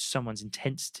someone's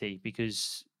intensity.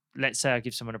 Because let's say I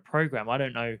give someone a program, I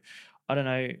don't know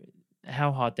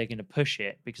how hard they're going to push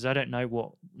it, because I don't know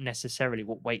what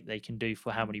weight they can do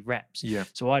for how many reps. Yeah.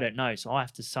 So I don't know. So I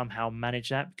have to somehow manage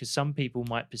that, because some people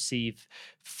might perceive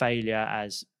failure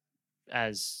as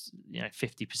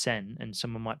 50%, and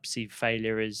someone might perceive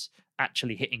failure as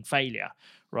actually hitting failure,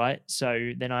 right?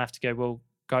 So then I have to go, well,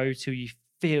 go till you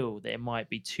feel there might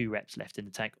be 2 reps left in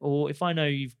the tank. Or if I know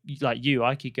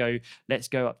I could go, let's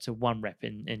go up to 1 rep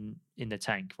in the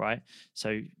tank, right?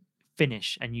 So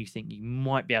finish, and you think you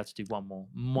might be able to do 1 more,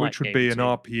 Which would be an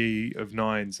RPE of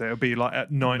 9, so it'll be like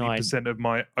at 90% of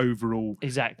my overall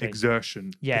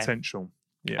exertion potential.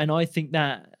 Yeah. And I think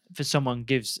that for someone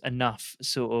gives enough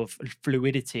sort of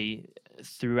fluidity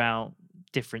throughout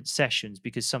different sessions,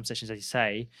 because some sessions, as you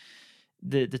say,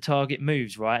 the target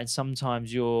moves, right? And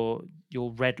sometimes your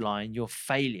red line, your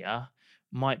failure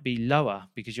might be lower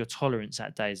because your tolerance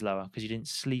that day is lower because you didn't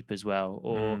sleep as well,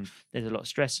 or there's a lot of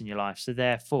stress in your life. So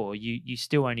therefore you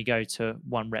still only go to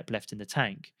 1 rep left in the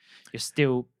tank. You're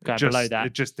still going below that.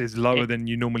 It just is lower than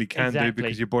you normally can do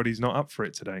because your body's not up for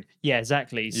it today. Yeah,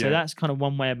 exactly. So that's kind of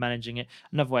one way of managing it.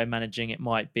 Another way of managing it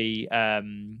might be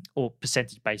or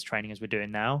percentage-based training, as we're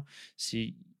doing now. So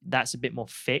that's a bit more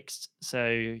fixed. So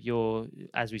you're,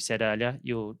 as we said earlier,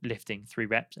 you're lifting 3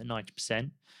 reps at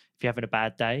 90%. If you're having a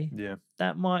bad day,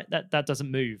 that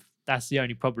doesn't move. That's the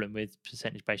only problem with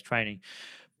percentage-based training.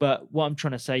 But what I'm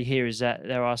trying to say here is that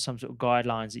there are some sort of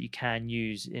guidelines that you can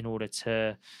use in order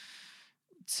to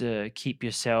keep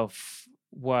yourself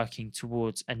working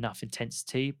towards enough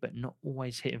intensity, but not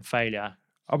always hitting failure.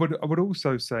 I would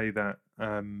also say that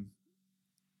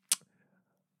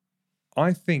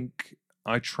I think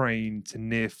I train to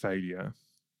near failure,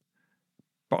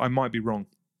 but I might be wrong,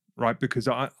 right? Because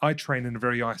I train in a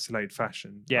very isolated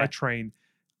fashion. Yeah. I train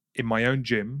in my own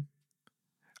gym.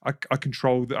 I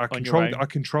control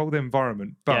the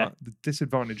environment, but the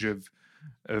disadvantage of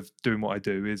doing what I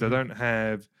do is I don't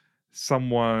have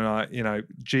someone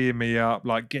geeing me up,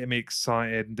 like getting me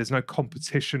excited. There's no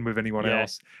competition with anyone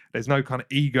else. There's no kind of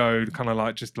ego, kind of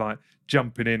like just like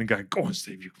jumping in and going, "Go on,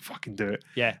 Steve, you can fucking do it."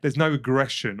 Yeah. There's no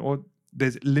aggression, or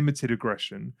there's limited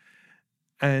aggression,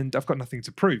 and I've got nothing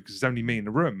to prove because it's only me in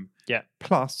the room. Yeah.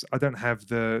 Plus, I don't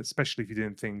have especially if you're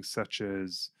doing things such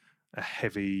as a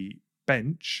heavy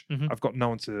bench, I've got no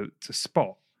one to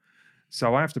spot.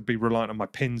 So I have to be reliant on my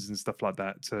pins and stuff like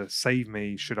that to save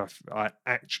me should I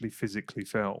actually physically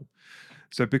fail.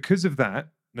 So because of that,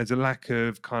 there's a lack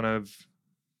of kind of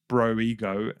bro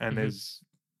ego, and there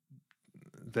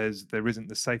isn't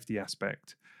the safety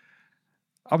aspect.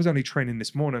 I was only training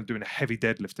this morning. I'm doing a heavy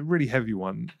deadlift, a really heavy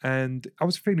one, and I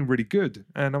was feeling really good.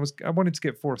 And I wanted to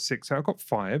get 4 or 6, so I got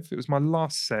 5. It was my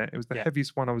last set. It was the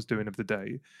heaviest one I was doing of the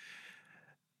day.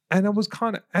 And I was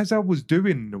kind of, as I was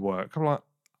doing the work, I'm like,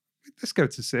 let's go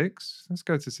to 6. Let's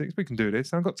go to 6. We can do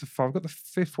this. And I got to 5. I got the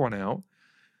 5th one out.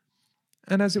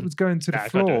 And as it was going to the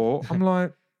floor, I'm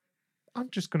like, I'm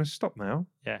just going to stop now.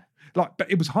 Yeah. Like,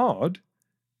 but it was hard.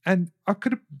 And I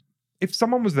could have, if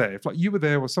someone was there, if like you were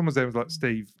there or someone was there and was like,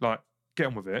 Steve, like, get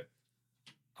on with it,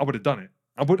 I would have done it.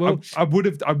 I would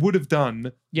have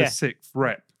done the 6th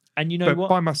rep. And you know what?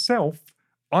 By myself,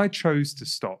 I chose to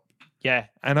stop. Yeah.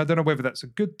 And I don't know whether that's a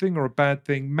good thing or a bad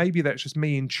thing. Maybe that's just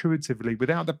me intuitively,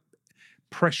 without the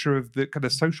pressure of the kind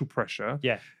of social pressure.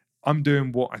 Yeah. I'm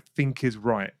doing what I think is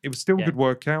right. It was still a good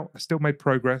workout. I still made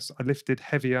progress. I lifted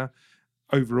heavier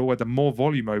overall. I had more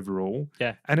volume overall.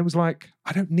 Yeah. And it was like,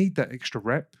 I don't need that extra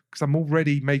rep because I'm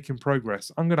already making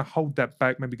progress. I'm going to hold that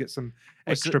back, maybe get some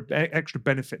extra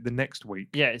benefit the next week.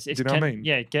 Yeah. Do you know what I mean?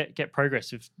 Yeah. Get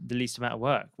progress with the least amount of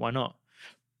work. Why not?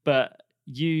 But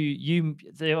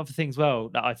the other thing as well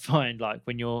that I find, like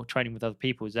when you're training with other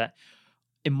people, is that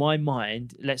in my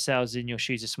mind, let's say I was in your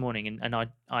shoes this morning and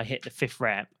I hit the 5th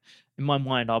rep. In my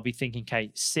mind, I'll be thinking,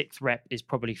 okay, 6th rep is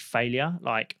probably failure.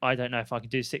 Like, I don't know if I can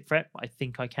do the 6th rep, but I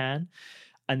think I can.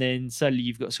 And then suddenly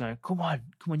you've got someone, come on,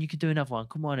 you can do another one.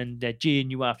 Come on. And they're geeing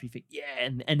you up. You think, yeah,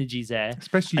 and the energy's there.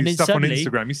 Especially stuff on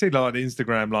Instagram. You see like the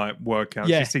Instagram like workouts.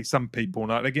 You see some people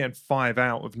like they're getting 5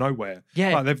 out of nowhere.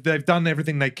 Yeah. Like they've done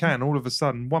everything they can. All of a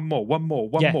sudden, one more.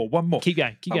 Keep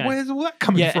going. Where's all that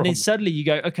coming from? And then suddenly you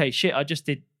go, okay, shit, I just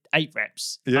did 8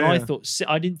 reps. Yeah. And I thought,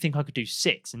 I didn't think I could do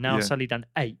 6. And now I've suddenly done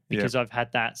 8 because I've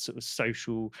had that sort of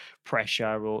social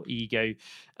pressure or ego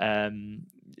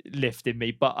lift in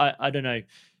me. But I don't know.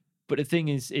 But the thing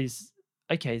is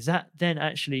okay, is that then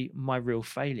actually my real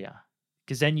failure?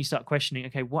 Because then you start questioning,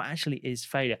 okay, what actually is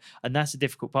failure? And that's the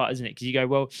difficult part, isn't it? Because you go,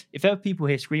 well, if there were people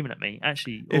here screaming at me,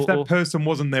 actually, If that person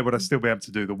wasn't there, would I still be able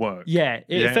to do the work? yeah,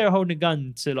 if Yeah. they were holding a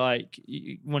gun to like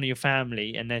one of your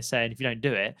family and they're saying, if you don't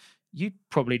do it, you'd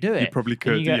probably do it. You probably And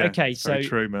could. you go, Yeah. okay, It's very so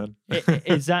true, man.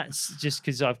 is that just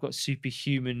because I've got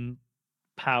superhuman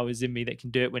powers in me that can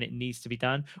do it when it needs to be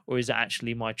done, or is it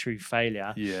actually my true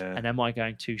failure? Yeah. And am I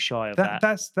going too shy of that?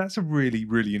 That's a really,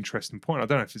 really interesting point. I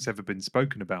don't know if it's ever been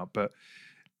spoken about, but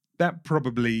that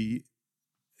probably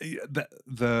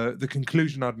the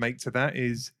conclusion I'd make to that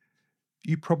is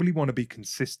you probably want to be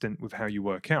consistent with how you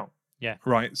work out. Yeah.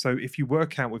 Right. So if you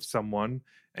work out with someone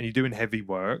and you're doing heavy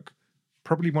work,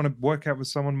 probably want to work out with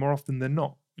someone more often than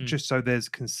not, just so there's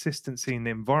consistency in the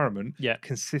environment, Yeah.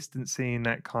 consistency in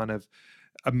that kind of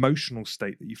emotional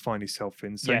state that you find yourself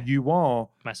in. So Yeah. you are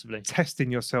Massively.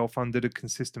 testing yourself under the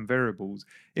consistent variables.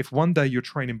 If one day you're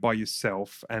training by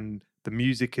yourself and the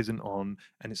music isn't on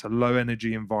and it's a low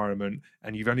energy environment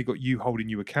and you've only got you holding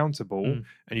you accountable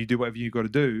and you do whatever you got to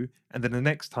do, and then the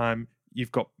next time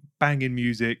you've got banging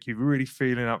music, you're really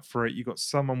feeling up for it, you've got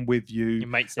someone with you, Your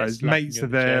mates there those slapping mates you are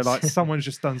on the there, chest. like someone's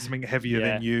just done something heavier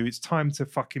Yeah. than you, it's time to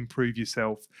fucking prove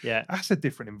yourself. Yeah. That's a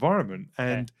different environment,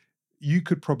 and you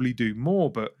could probably do more,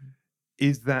 but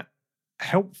is that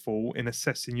helpful in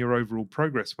assessing your overall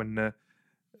progress when the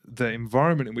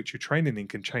environment in which you're training in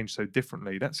can change so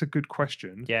differently? That's a good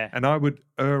question. Yeah. And I would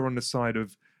err on the side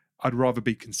of I'd rather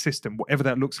be consistent, whatever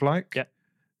that looks like. Yeah.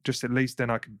 Just at least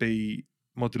then I could be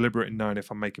more deliberate in knowing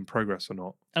if I'm making progress or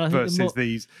not, And I think versus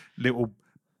these little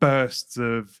bursts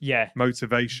of yeah.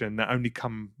 motivation that only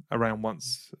come around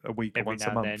once a week or Every once now a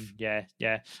and month. then. Yeah,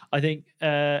 yeah. I think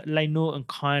Lane Norton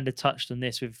kind of touched on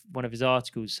this with one of his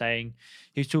articles, saying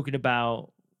he was talking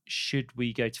about, should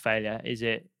we go to failure? Is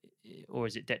it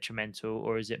detrimental,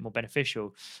 or is it more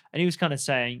beneficial? And he was kind of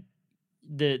saying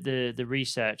the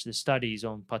research, the studies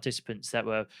on participants that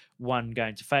were one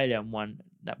going to failure and one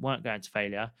that weren't going to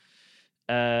failure.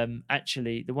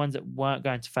 Actually, the ones that weren't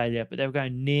going to failure, but they were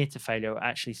going near to failure, were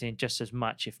actually seeing just as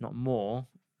much, if not more,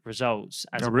 results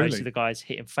as opposed really? to the guys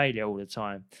hitting failure all the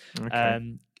time.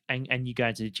 Okay. And you go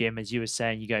into the gym, as you were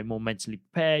saying, you go more mentally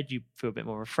prepared, you feel a bit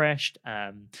more refreshed.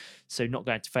 So not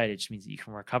going to failure just means that you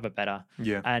can recover better.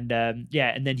 Yeah. And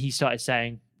and then he started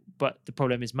saying, but the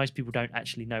problem is most people don't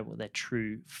actually know what their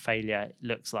true failure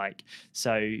looks like.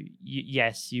 So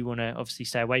yes, you want to obviously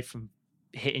stay away from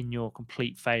hitting your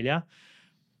complete failure,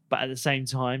 but at the same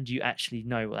time, do you actually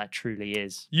know what that truly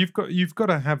is? You've got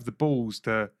to have the balls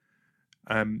to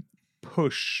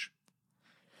push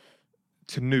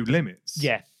to new limits.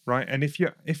 Yeah. Right. And if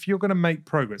you're going to make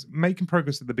progress, making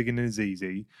progress at the beginning is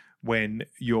easy when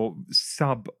you're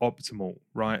suboptimal,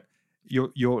 right?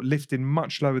 You're lifting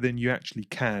much lower than you actually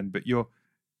can, but you're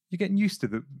getting used to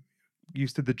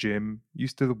the gym,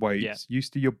 used to the weights,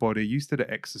 used to your body, used to the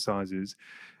exercises.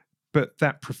 But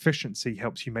that proficiency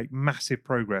helps you make massive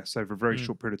progress over a very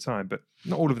short period of time. But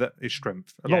not all of that is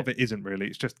strength. A lot of it isn't really.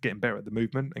 It's just getting better at the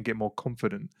movement and get more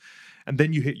confident. And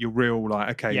then you hit your real,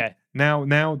 like, okay, now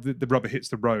the rubber hits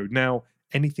the road. Now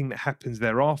anything that happens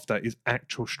thereafter is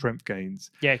actual strength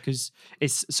gains. Yeah, because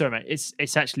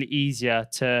it's actually easier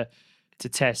to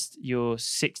test your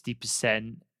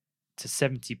 60% to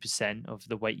 70% of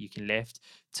the weight you can lift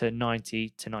to 90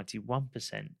 to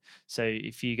 91%. So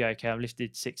if you go, okay, I've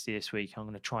lifted 60 this week, I'm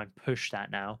going to try and push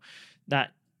that now.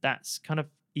 That's kind of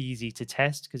easy to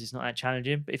test because it's not that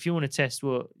challenging. But if you want to test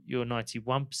what your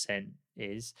 91%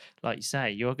 is, like you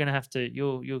say, you're going to have to,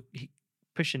 you're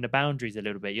pushing the boundaries a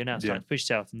little bit. You're now starting to push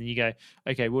yourself, and then you go,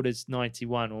 okay, what does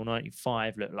 91 or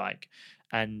 95 look like?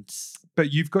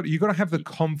 But you've got to have the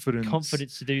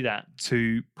confidence to do that,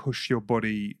 to push your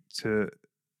body to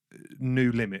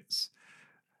new limits.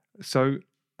 So,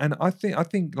 and I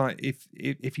think like if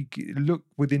you look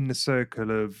within the circle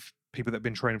of people that have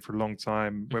been training for a long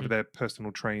time, whether they're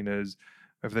personal trainers,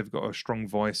 whether they've got a strong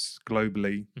voice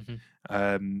globally,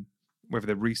 whether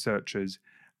they're researchers,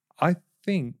 I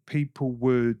think people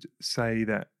would say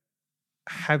that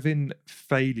having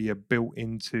failure built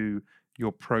into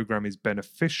your program is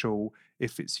beneficial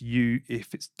if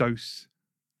it's dose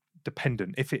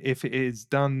dependent, if it is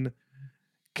done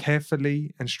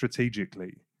carefully and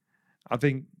strategically. I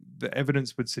think the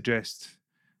evidence would suggest,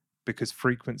 because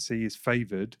frequency is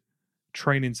favored,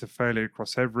 training to failure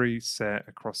across every set,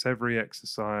 across every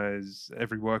exercise,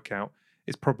 every workout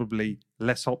is probably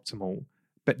less optimal.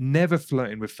 But never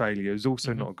flirting with failure is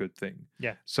also not a good thing.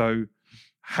 Yeah. So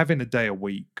having a day a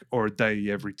week or a day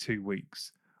every 2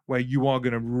 weeks where you are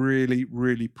going to really,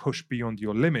 really push beyond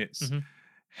your limits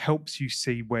helps you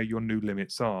see where your new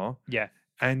limits are. Yeah.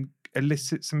 And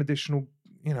elicit some additional,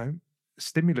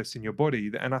 stimulus in your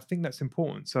body. And I think that's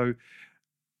important. So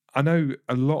I know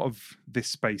a lot of this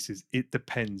space is it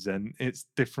depends, and it's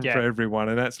different for everyone.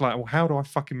 And that's like, well, how do I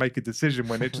fucking make a decision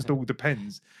when it just all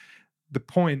depends? The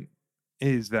point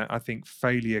is that I think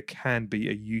failure can be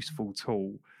a useful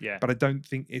tool, but I don't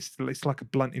think it's like a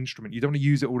blunt instrument. You don't want to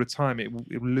use it all the time. It will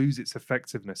lose its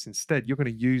effectiveness. Instead, you're going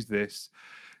to use this,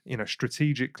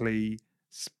 strategically,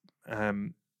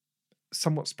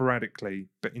 somewhat sporadically,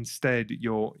 but instead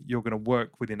you're going to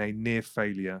work within a near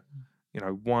failure,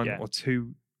 1 or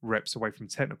 2 reps away from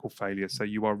technical failure. So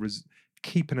you are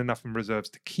keeping enough in reserves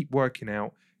to keep working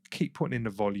out, keep putting in the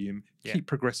volume, keep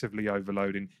progressively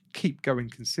overloading, keep going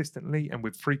consistently and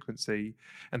with frequency.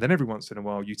 And then every once in a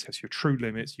while, you test your true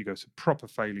limits, you go to proper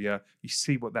failure, you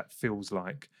see what that feels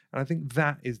like. And I think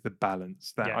that is the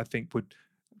balance that I think would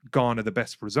garner the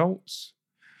best results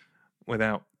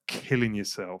without killing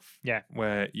yourself.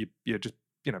 Where you're just,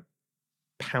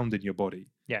 pounding your body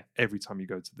every time you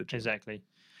go to the gym. Exactly.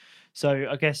 So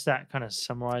I guess that kind of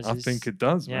summarizes. I think it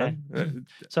does, man.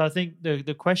 So I think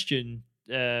the question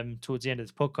towards the end of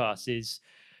the podcast is,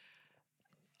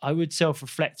 I would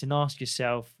self-reflect and ask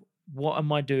yourself, what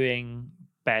am I doing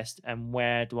best and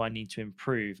where do I need to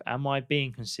improve? Am I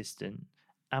being consistent?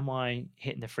 Am I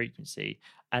hitting the frequency?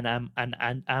 And am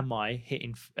I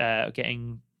hitting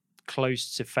getting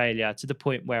close to failure to the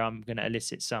point where I'm going to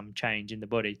elicit some change in the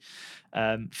body?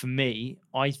 For me,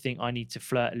 I think I need to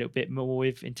flirt a little bit more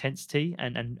with intensity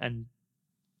and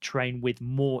train with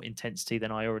more intensity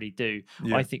than I already do.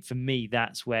 I think for me,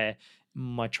 that's where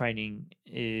my training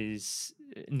needs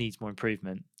more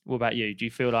improvement. What about you? Do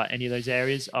you feel like any of those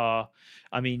areas are?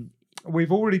 I mean,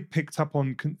 we've already picked up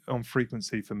on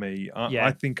frequency for me.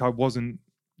 I think I wasn't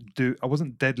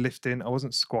deadlifting, I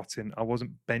wasn't squatting, I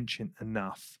wasn't benching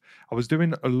enough. I was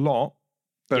doing a lot,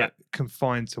 but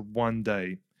confined to one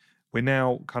day. We're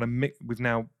now we've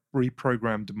now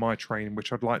reprogrammed my training,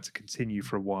 which I'd like to continue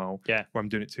for a while. Where I'm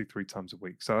doing it 2-3 times a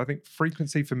week. So I think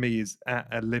frequency for me is at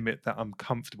a limit that I'm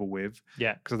comfortable with.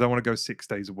 Because I don't want to go 6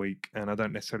 days a week, and I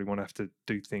don't necessarily want to have to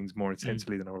do things more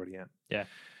intensely than I already am.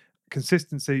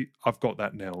 Consistency, I've got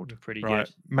that nailed. Pretty good.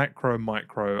 Macro,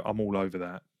 micro, I'm all over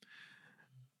that.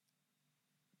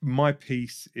 My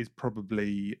piece is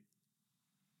probably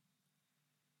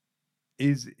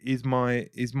is my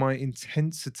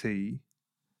intensity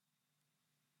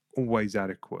always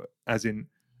adequate? As in,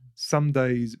 some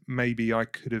days maybe I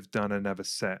could have done another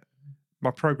set.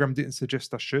 My program didn't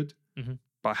suggest I should,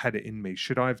 but I had it in me.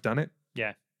 Should I have done it?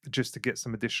 Just to get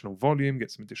some additional volume,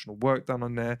 get some additional work done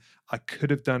on there. I could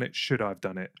have done it. Should I have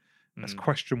done it? That's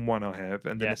question one I have.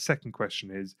 And then the second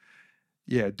question is,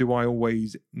 do I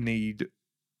always need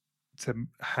to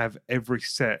have every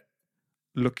set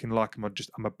looking like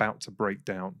I'm about to break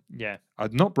down?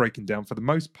 I'm not breaking down for the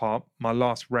most part. My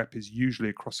last rep is usually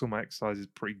across all my exercises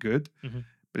pretty good,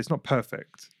 but it's not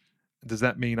perfect. Does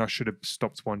that mean I should have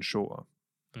stopped one shorter?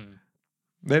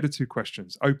 They're the 2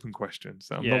 questions, open questions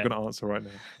that I'm not going to answer right now.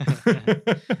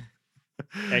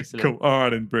 Excellent. Cool. All right,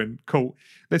 then, Bryn. Cool.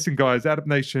 Listen, guys, Adapt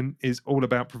Nation is all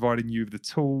about providing you with the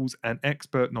tools and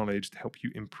expert knowledge to help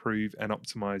you improve and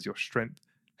optimize your strength,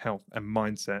 health, and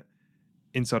mindset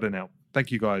inside and out. Thank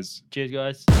you, guys. Cheers,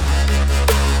 guys.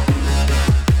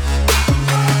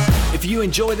 If you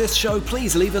enjoy this show,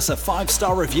 please leave us a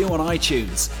 5-star review on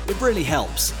iTunes. It really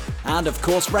helps. And of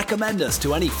course, recommend us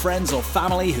to any friends or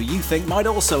family who you think might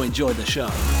also enjoy the show.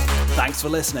 Thanks for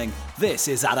listening. This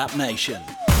is Adapt Nation.